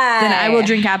I will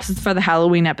drink absinthe for the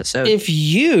Halloween episode. If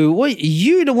you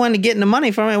the one to getting the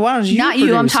money from it, why don't you? Not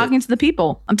you. I'm talking to the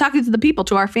people. I'm talking to the people,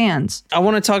 to our fans. I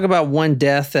want to talk about one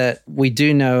death that we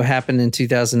do know happened in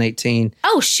 2018.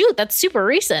 Oh shoot, that's super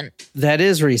recent. That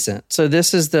is recent. So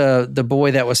this is the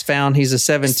boy that was found. He's a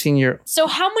 17-year. So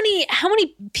how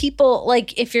many people,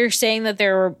 like, if you're saying that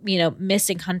there were,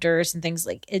 missing hunters and things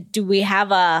like it, do we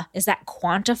have is that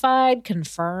quantified,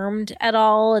 confirmed at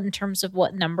all in terms of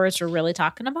what numbers we're really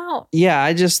talking about? Yeah,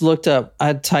 I just looked up.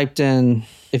 I typed in,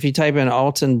 if you type in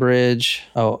Alton Bridge,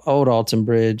 old Alton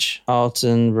Bridge.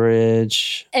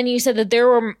 And you said that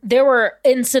there were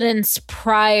incidents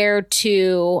prior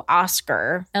to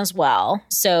Oscar as well.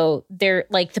 So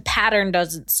the pattern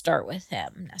doesn't start with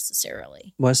him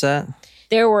necessarily. What's that?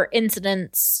 There were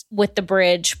incidents with the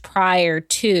bridge prior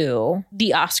to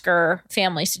the Oscar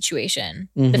family situation,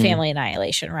 the family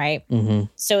annihilation, right? Mm-hmm.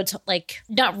 So it's like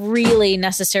not really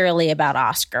necessarily about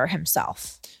Oscar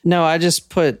himself. No, I just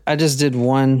did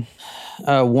one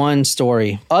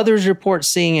story. Others report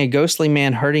seeing a ghostly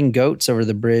man herding goats over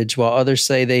the bridge, while others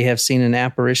say they have seen an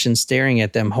apparition staring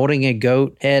at them, holding a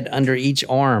goat head under each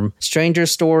arm. Stranger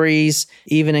stories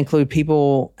even include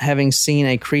people having seen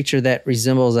a creature that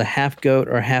resembles a half goat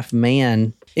or half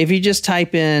man. If you just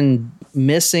type in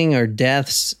missing or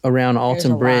deaths around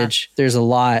Alton Bridge, there's a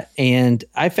lot. And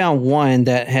I found one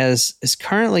that is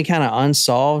currently kind of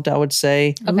unsolved, I would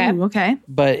say. Okay. Ooh, okay.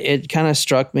 But it kind of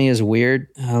struck me as weird.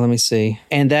 Let me see.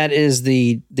 And that is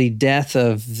the death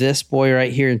of this boy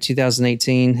right here in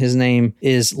 2018. His name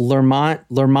is Lermont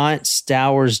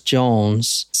Stowers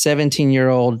Jones,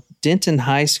 17-year-old Denton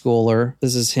high schooler.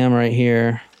 This is him right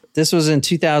here. This was in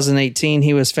 2018.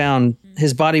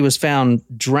 His body was found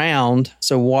drowned,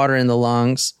 so water in the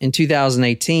lungs, in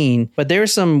 2018. But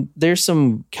there's some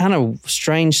kind of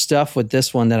strange stuff with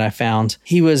this one that I found.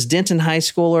 He was Denton high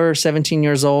schooler, 17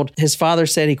 years old. His father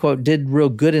said he, quote, did real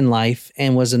good in life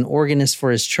and was an organist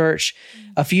for his church.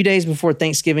 A few days before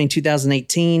Thanksgiving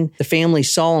 2018, the family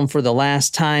saw him for the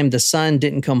last time. The son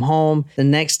didn't come home. The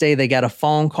next day, they got a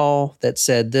phone call that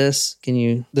said this.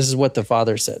 This is what the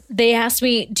father said. They asked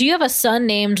me, do you have a son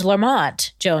named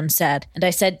Lermont? Jones said. And I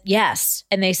said, yes.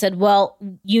 And they said, well,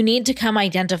 you need to come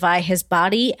identify his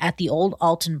body at the old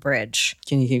Alton Bridge.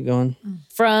 Can you keep going?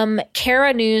 From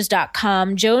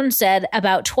caranews.com, Jones said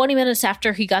about 20 minutes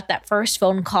after he got that first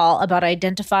phone call about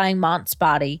identifying Mont's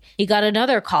body, he got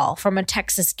another call from a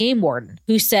Texas game warden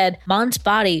who said Mont's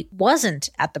body wasn't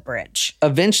at the bridge.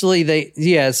 Eventually,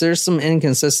 there's some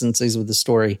inconsistencies with the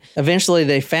story. Eventually,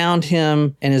 they found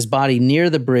him and his body near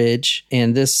the bridge.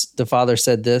 And the father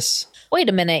said this. Wait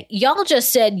a minute. Y'all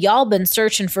just said y'all been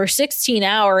searching for 16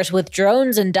 hours with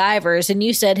drones and divers, and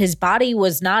you said his body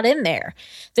was not in there.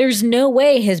 There's no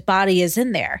way his body is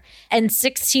in there. And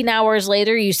 16 hours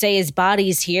later, you say his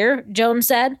body's here, Jones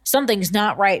said. Something's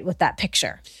not right with that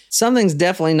picture. Something's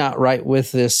definitely not right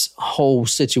with this whole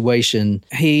situation.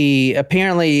 He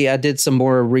apparently, I did some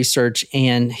more research,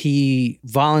 and he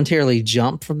voluntarily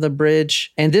jumped from the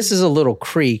bridge. And this is a little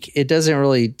creek. It doesn't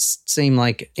really seem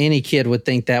like any kid would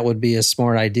think that would be a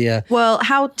smart idea. Well,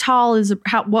 how tall is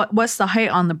what's the height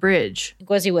on the bridge?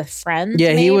 Was he with friends? Yeah,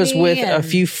 maybe? He was with a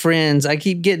few friends. I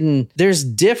keep getting, there's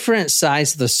different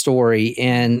sides of the story,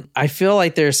 and I feel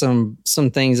like there's some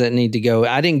things that need to go.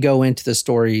 I didn't go into the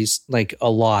stories like a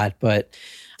lot, but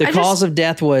the cause of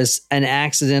death was an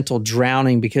accidental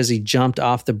drowning because he jumped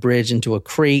off the bridge into a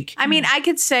creek. I mean, I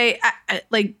could say,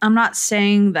 I'm not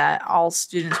saying that all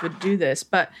students would do this,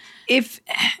 but if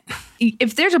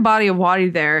there's a body of water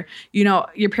there,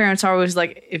 your parents are always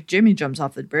like, if Jimmy jumps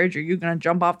off the bridge, are you going to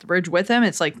jump off the bridge with him?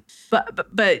 It's like,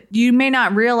 but you may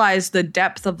not realize the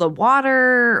depth of the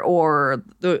water or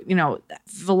the,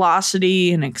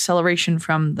 velocity and acceleration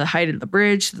from the height of the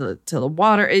bridge to the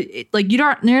water.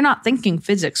 You're not thinking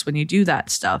physics when you do that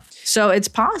stuff. So it's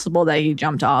possible that he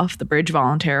jumped off the bridge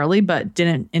voluntarily, but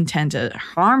didn't intend to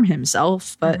harm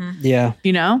himself. But yeah,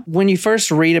 when you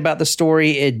first read about the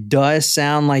story, it does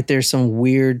sound like there's some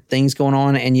weird things going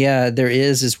on. And yeah, there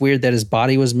is. It's weird that his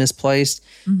body was misplaced.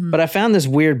 Mm-hmm. But I found this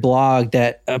weird blog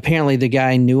that apparently the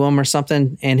guy knew him or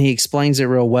something, and he explains it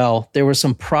real well. There were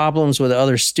some problems with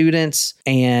other students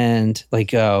and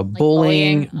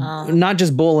bullying. Not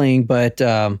just bullying, but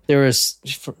there was,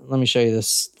 let me show you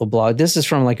this little blog. This is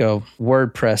from like a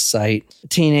WordPress site.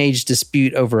 Teenage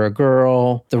dispute over a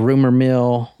girl, the rumor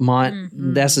mill, Mont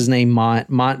that's his name, Mont.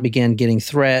 Mont began getting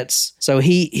threats. So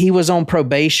he was on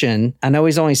probation. I know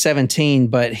he's only 17,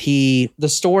 but the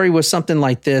story was something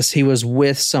like this. He was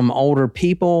with some older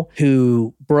people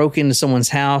who broke into someone's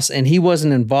house, and he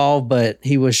wasn't involved, but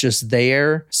he was just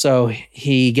there. So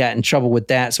he got in trouble with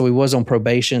that. So he was on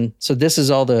probation. So this is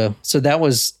so that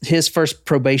was his first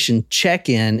probation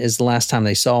check-in is the last time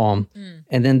they saw him.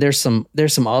 And then there's some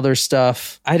other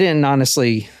stuff. I didn't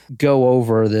honestly go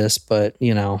over this, but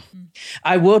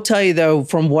I will tell you though,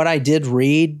 from what I did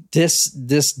read, this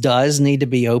does need to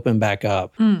be opened back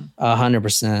up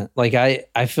 100%. Like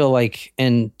I feel like,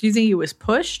 and do you think he was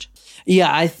pushed?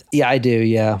 Yeah, I do.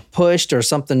 Yeah, pushed or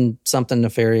something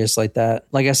nefarious like that.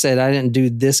 Like I said, I didn't do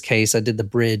this case. I did the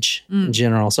bridge in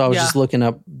general. So I was just looking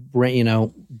up,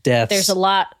 deaths. There's a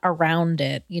lot around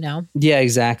it, Yeah,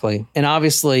 exactly. And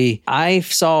obviously, I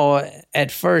saw at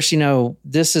first,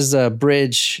 this is a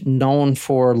bridge known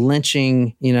for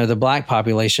lynching, the black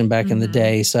population back in the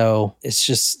day. So it's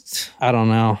just, I don't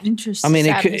know. Interesting. I mean,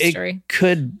 it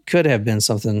could have been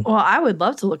something. Well, I would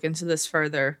love to look into this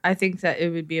further. I think that it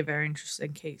would be a very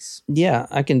interesting case. Yeah,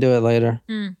 I can do it later.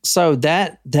 So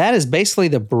that is basically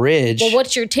the bridge. Well,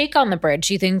 what's your take on the bridge?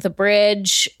 Do you think the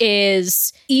bridge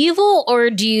is evil, or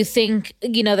do you think,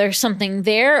 there's something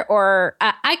there? Or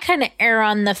I kind of err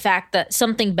on the fact that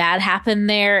something bad happened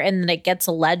there and then it gets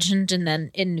a legend, and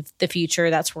then in the future,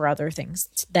 that's where other things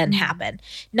then happen.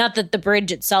 Not that the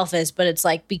bridge itself is, but it's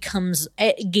like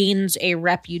it gains a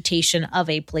reputation of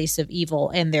a place of evil,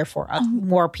 and therefore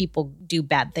more people do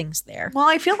bad things there. Well,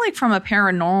 I feel like from a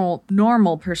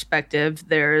paranormal perspective,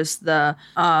 there's the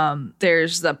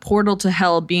portal to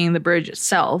hell being the bridge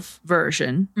itself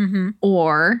version,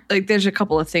 or like there's a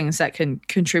couple of things that can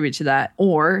contribute to that,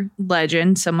 or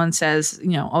legend. Someone says,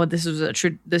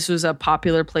 this was a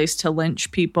popular place to lynch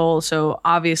people, so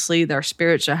obviously their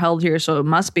spirits are held here, so it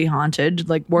must be haunted.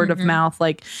 Like word of mouth,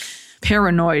 like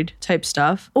paranoid type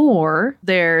stuff. Or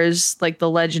there's like the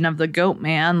legend of the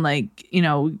Goatman, like,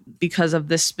 because of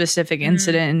this specific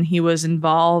incident and he was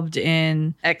involved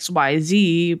in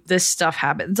XYZ, this stuff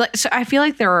happens. Like, so I feel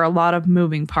like there are a lot of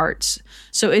moving parts.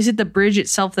 So is it the bridge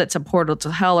itself that's a portal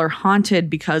to hell, or haunted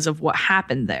because of what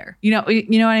happened there? You know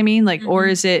what I mean? Like, or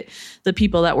is it the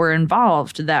people that were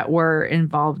involved in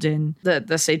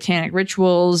the satanic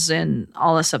rituals and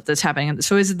all the stuff that's happening?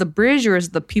 So is it the bridge, or is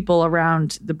it the people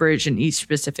around the bridge in each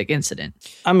specific incident?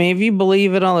 I mean, if you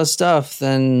believe in all this stuff,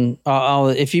 then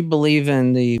if you believe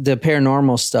in the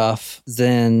paranormal stuff,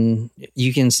 then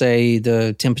you can say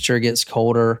the temperature gets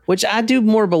colder, which I do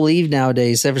more believe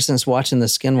nowadays ever since watching the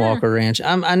Skinwalker Ranch.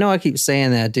 I know I keep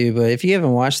saying that, dude, but if you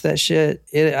haven't watched that shit,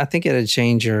 I think it'd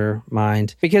change your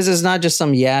mind, because it's not just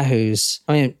some yahoos.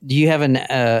 I mean, you have an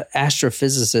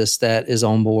astrophysicist that is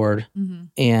on board,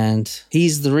 and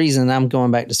he's the reason I'm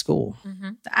going back to school.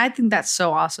 I think that's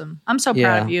so awesome. I'm so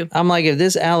proud of you. I'm like, if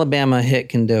this Alabama hick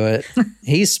can do it,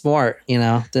 he's smart, then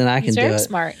I can do it. He's very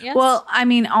smart, yes. Well, I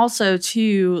mean, also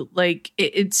too, like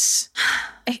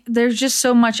there's just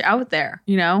so much out there,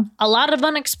 a lot of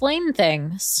unexplained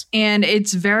things, and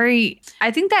it's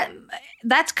I think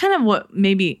that's kind of what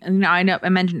maybe, I know I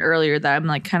mentioned earlier that I'm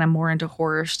like kind of more into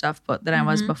horror stuff than I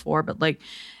was before, but like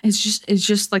it's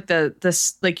just like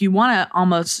this like you want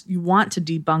to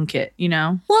debunk it,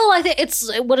 Well, I think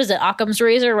it's, what is it, Occam's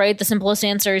razor, right? The simplest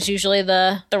answer is usually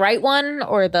the right one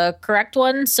or the correct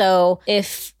one. So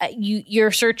if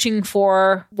you're searching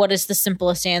for what is the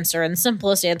simplest answer, and the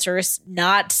simplest answer is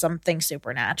not something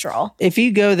supernatural. If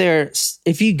you go there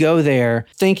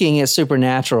thinking it's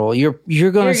supernatural,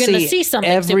 you're going to see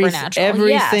something supernatural.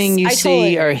 Everything you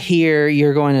see or hear,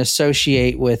 you're going to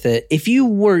associate with it. If you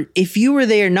were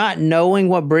there not knowing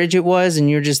what bridge it was, and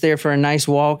you're just there for a nice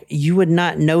walk, you would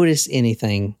not notice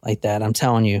anything like that. I'm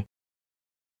telling you.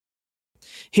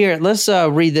 Here, let's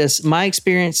read this. My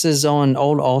experiences on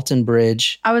Old Alton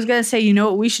Bridge. I was going to say,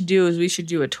 what we should do is we should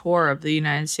do a tour of the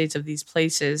United States of these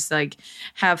places. Like,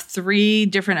 have 3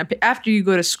 different, after you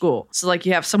go to school. So, like,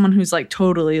 you have someone who's, like,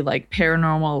 totally, like,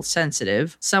 paranormal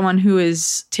sensitive. Someone who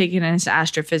is taking his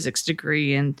astrophysics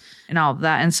degree and all of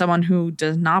that. And someone who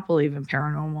does not believe in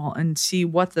paranormal, and see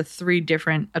what the 3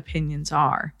 different opinions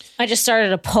are. I just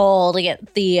started a poll to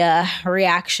get the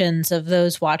reactions of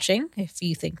those watching, if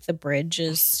you think the bridge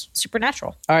is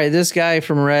supernatural. All right, this guy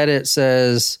from Reddit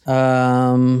says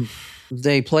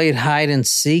they played hide and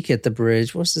seek at the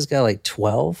bridge. What's this guy, like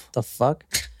 12? The fuck?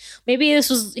 Maybe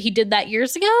he did that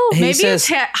years ago. Maybe it's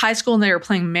high school and they were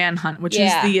playing Manhunt, which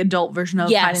is the adult version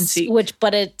of hide and seek.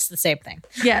 But it's the same thing.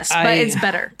 Yes, but it's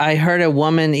better. I heard a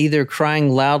woman either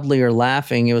crying loudly or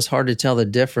laughing. It was hard to tell the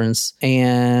difference.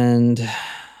 And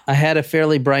I had a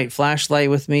fairly bright flashlight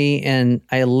with me, and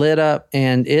I lit up,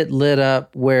 and it lit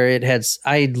up where it had.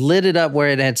 I lit it up where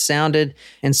it had sounded,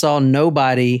 and saw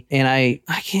nobody. And I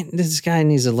can't. This guy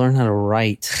needs to learn how to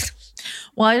write.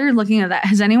 While you're looking at that,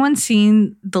 has anyone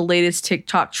seen the latest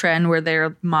TikTok trend where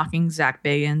they're mocking Zach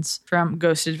Bagans from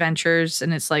Ghost Adventures?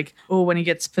 And it's like, oh, when he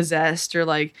gets possessed, or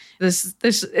like this,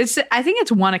 it's, I think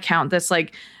it's one account that's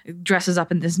like dresses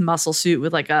up in this muscle suit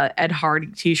with like a Ed Hardy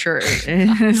t-shirt.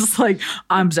 And it's like,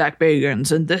 I'm Zach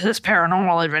Bagans and this is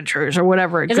Paranormal Adventures or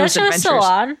whatever. Is that show still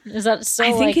on? Is that still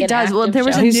I think like it does. Well, there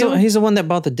was show? He's the one that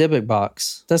bought the Dybbuk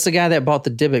box. That's the guy that bought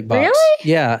the Dybbuk box. Really?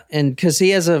 Yeah. And because he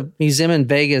has a museum in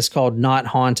Vegas called Not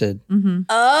Haunted. Mm-hmm.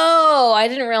 Oh, I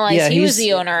didn't realize he was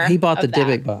the owner. He bought the of that.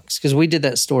 Dybbuk box because we did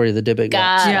that story of the Dybbuk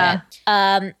box. Got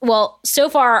it. Well, so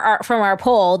far from our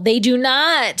poll, they do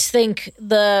not think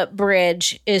the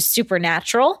bridge is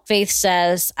supernatural. Faith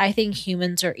says, I think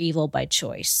humans are evil by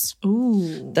choice.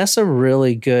 Ooh. That's a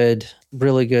really good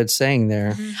saying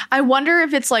there. I wonder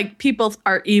if it's like people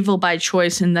are evil by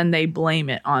choice and then they blame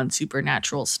it on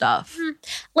supernatural stuff.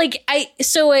 Like, I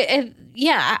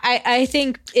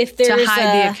think if there's to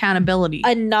hide the accountability.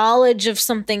 a knowledge of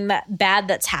something that bad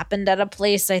that's happened at a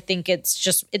place, I think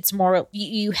it's more,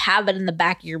 you have it in the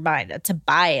back of your mind. It's a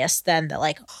bias then that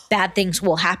like bad things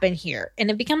will happen here. And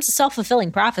it becomes a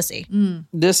self-fulfilling prophecy.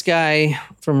 This guy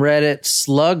from Reddit,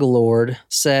 Slug Lord,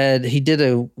 said he did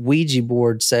a Ouija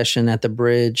board session at the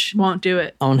bridge Won't do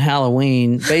it. on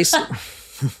Halloween. Basically,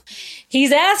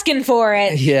 He's asking for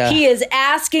it. Yeah. He is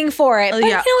asking for it. But Yeah.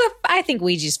 you know what? I think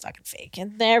Ouija's fucking fake.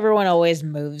 And everyone always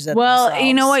moves it Well, themselves.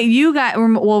 you know what? You got,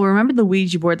 remember the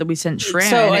Ouija board that we sent Shram?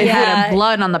 So, and it yeah. had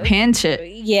blood on the pan tip.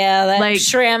 Yeah, that Like-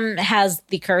 Shrim has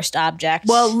the cursed object.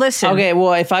 Well, listen. okay,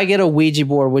 well, if I get a Ouija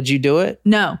board, would you do it?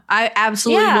 No, I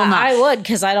absolutely yeah, will not. I would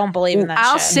because I don't believe in that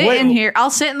I'll shit. sit in here. I'll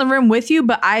sit in the room with you,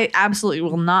 but I absolutely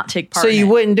will not take part So in you it.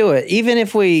 wouldn't do it, even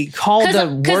if we called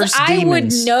the worst I demons.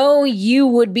 would know you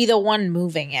would be the one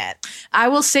moving it. I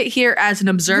will sit here as an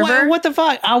observer. What the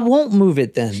fuck? I won't move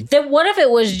it then. Then what if it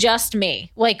was just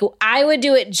me? Like I would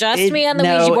do it just me on the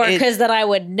Ouija board because then I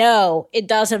would know it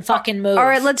doesn't fucking move. All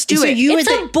right, let's do So it. you It's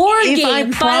would a board if game. I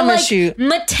by, promise like, you,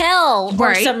 Mattel or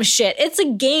Right. some shit. It's a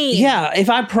game. yeah, if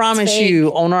I promise fake.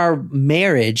 you on our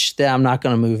marriage that I'm not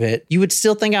going to move it, you would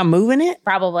still think I'm moving it?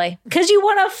 Probably because you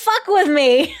want to fuck with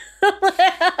me.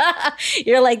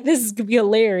 You're like, this is gonna be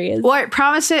hilarious. Well,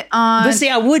 promise it on. But see,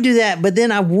 I would do that, but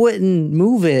then I wouldn't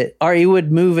move it, or it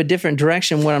would move a different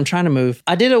direction what I'm trying to move.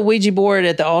 I did a Ouija board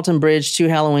at the Alton Bridge 2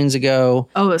 Halloweens ago.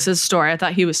 Oh, it's his story. I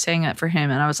thought he was saying it for him,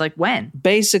 and I was like, when?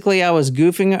 Basically, I was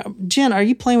goofing. Jen, are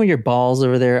you playing with your balls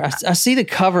over there? I see the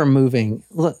cover moving.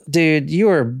 Look, dude, you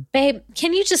are... Babe,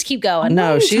 can you just keep going?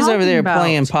 No, are you she's over talking there about?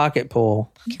 playing pocket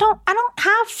pool. I don't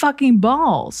have fucking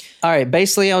balls. All right,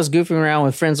 basically, I was goofing around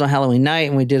with friends on Halloween night,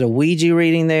 and we did a Ouija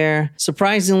reading there.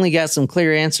 Surprisingly, got some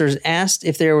clear answers. Asked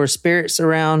if there were spirits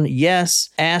around. Yes.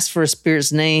 Asked for a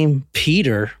spirit's name.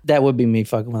 Peter. That would be me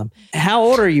fucking with him. How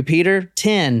old are you, Peter?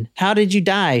 10. How did you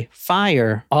die?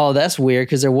 Fire. Oh, that's weird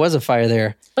because there was a fire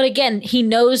there. But again, he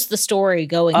knows the story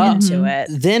going into it.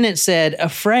 Then it said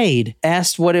afraid.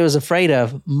 Asked what it was afraid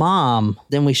of. Mom.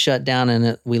 Then we shut down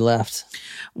and we left.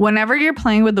 Whenever you're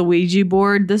playing with the Ouija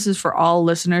board, this is for all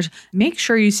listeners, make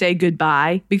sure you say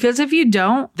goodbye, because if you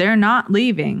don't, they're not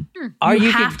leaving. Or you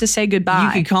you have could- to say goodbye.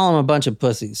 You could call them a bunch of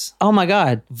pussies. Oh my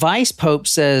God. Vice Pope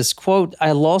says, quote,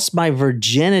 I lost my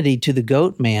virginity to the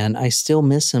Goatman. I still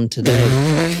miss him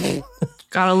today.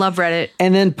 Gotta love Reddit.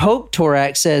 And then Pope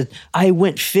Torak said, I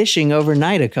went fishing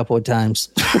overnight a couple of times.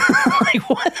 Like,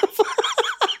 what the fuck?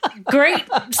 Great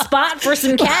spot for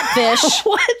some catfish.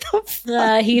 What the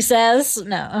fuck? He says.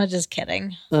 No, I'm just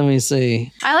kidding. Let me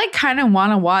see. I like kind of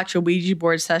want to watch a Ouija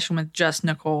board session with just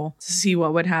Nicole to see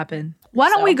what would happen. Why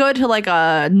don't we go to like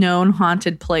a known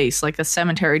haunted place, like a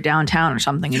cemetery downtown or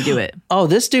something, and do it? Oh,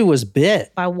 this dude was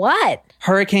bit. By what?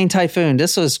 Hurricane Typhoon.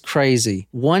 This was crazy.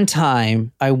 One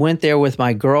time I went there with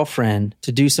my girlfriend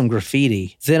to do some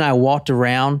graffiti. Then I walked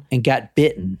around and got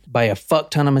bitten by a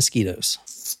fuck ton of mosquitoes.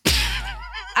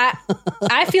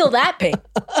 I feel that pain.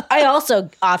 I also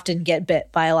often get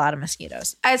bit by a lot of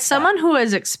mosquitoes. As someone who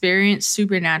has experienced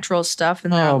supernatural stuff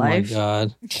in their Oh life, my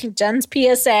God. Jen's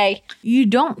PSA. you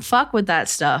don't fuck with that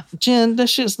stuff. Jen, that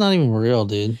shit's not even real,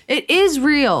 dude. It is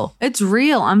real. It's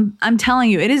real. I'm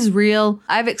telling you, it is real.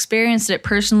 I've experienced it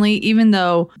personally, even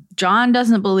though John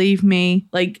doesn't believe me.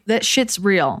 Like, that shit's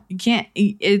real. You can't,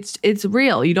 it's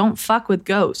real. You don't fuck with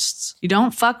ghosts. You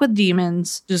don't fuck with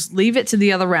demons. Just leave it to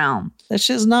the other realm. That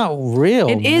shit's not real.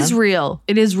 It is real.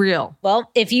 It is real. Well,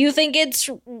 if you think it's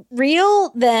real,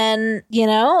 then,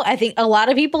 I think a lot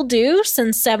of people do,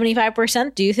 since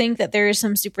 75% do think that there is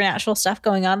some supernatural stuff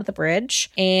going on at the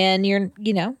bridge, and you're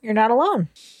not alone.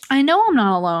 I know I'm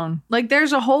not alone. Like,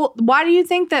 there's why do you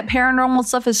think that paranormal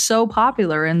stuff is so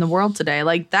popular in the world today?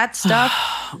 Like, that stuff,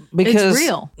 it's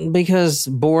real. Because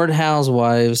bored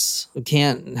housewives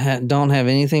don't have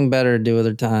anything better to do with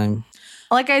their time.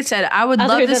 Like I said, I would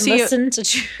love to see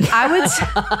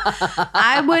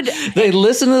I would. They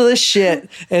listen to this shit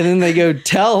and then they go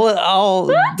tell it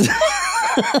all.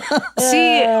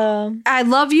 See, I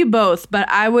love you both, but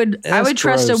I would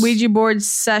trust a gross. Ouija board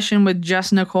session with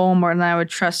just Nicole more than I would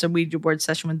trust a Ouija board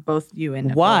session with both you and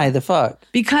Nicole. Why the fuck?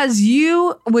 Because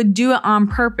you would do it on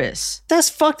purpose. That's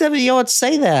fucked up that you would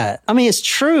say that. I mean, it's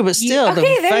true, but still,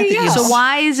 okay, there you go. So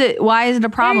why is it a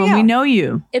problem? We know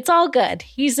you. It's all good.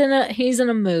 He's in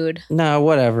a mood. No,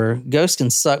 whatever. Ghosts can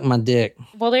suck my dick.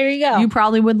 Well, there you go. You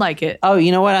probably would like it. Oh,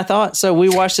 you know what I thought? So we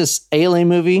watched this alien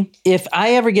movie. If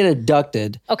I ever get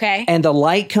abducted, okay, and the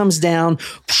light comes down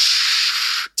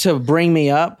to bring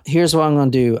me up, here's what I'm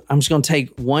going to do. I'm just going to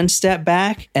take one step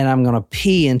back and I'm going to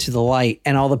pee into the light,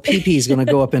 and all the pee is going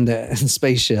to go up into the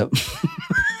spaceship.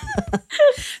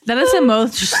 That is the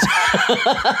most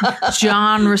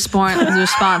John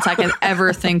response I can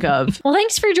ever think of. Well,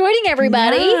 thanks for joining,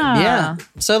 everybody. Yeah.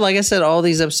 So, like I said, all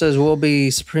these episodes will be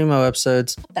Supremo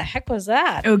episodes. What the heck was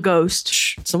that? A ghost.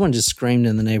 Shh, someone just screamed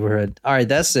in the neighborhood. All right,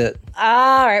 that's it.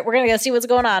 All right, we're going to go see what's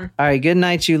going on. All right, good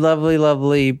night, you lovely,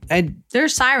 lovely.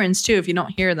 There's sirens, too, if you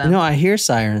don't hear them. No, I hear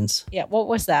sirens. Yeah, what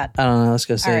was that? I don't know. Let's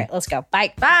go see. All right, let's go.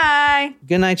 Bye. Bye.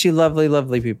 Good night, you lovely,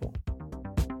 lovely people.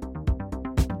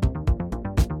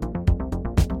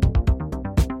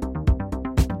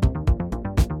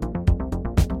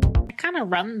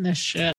 Run this shit.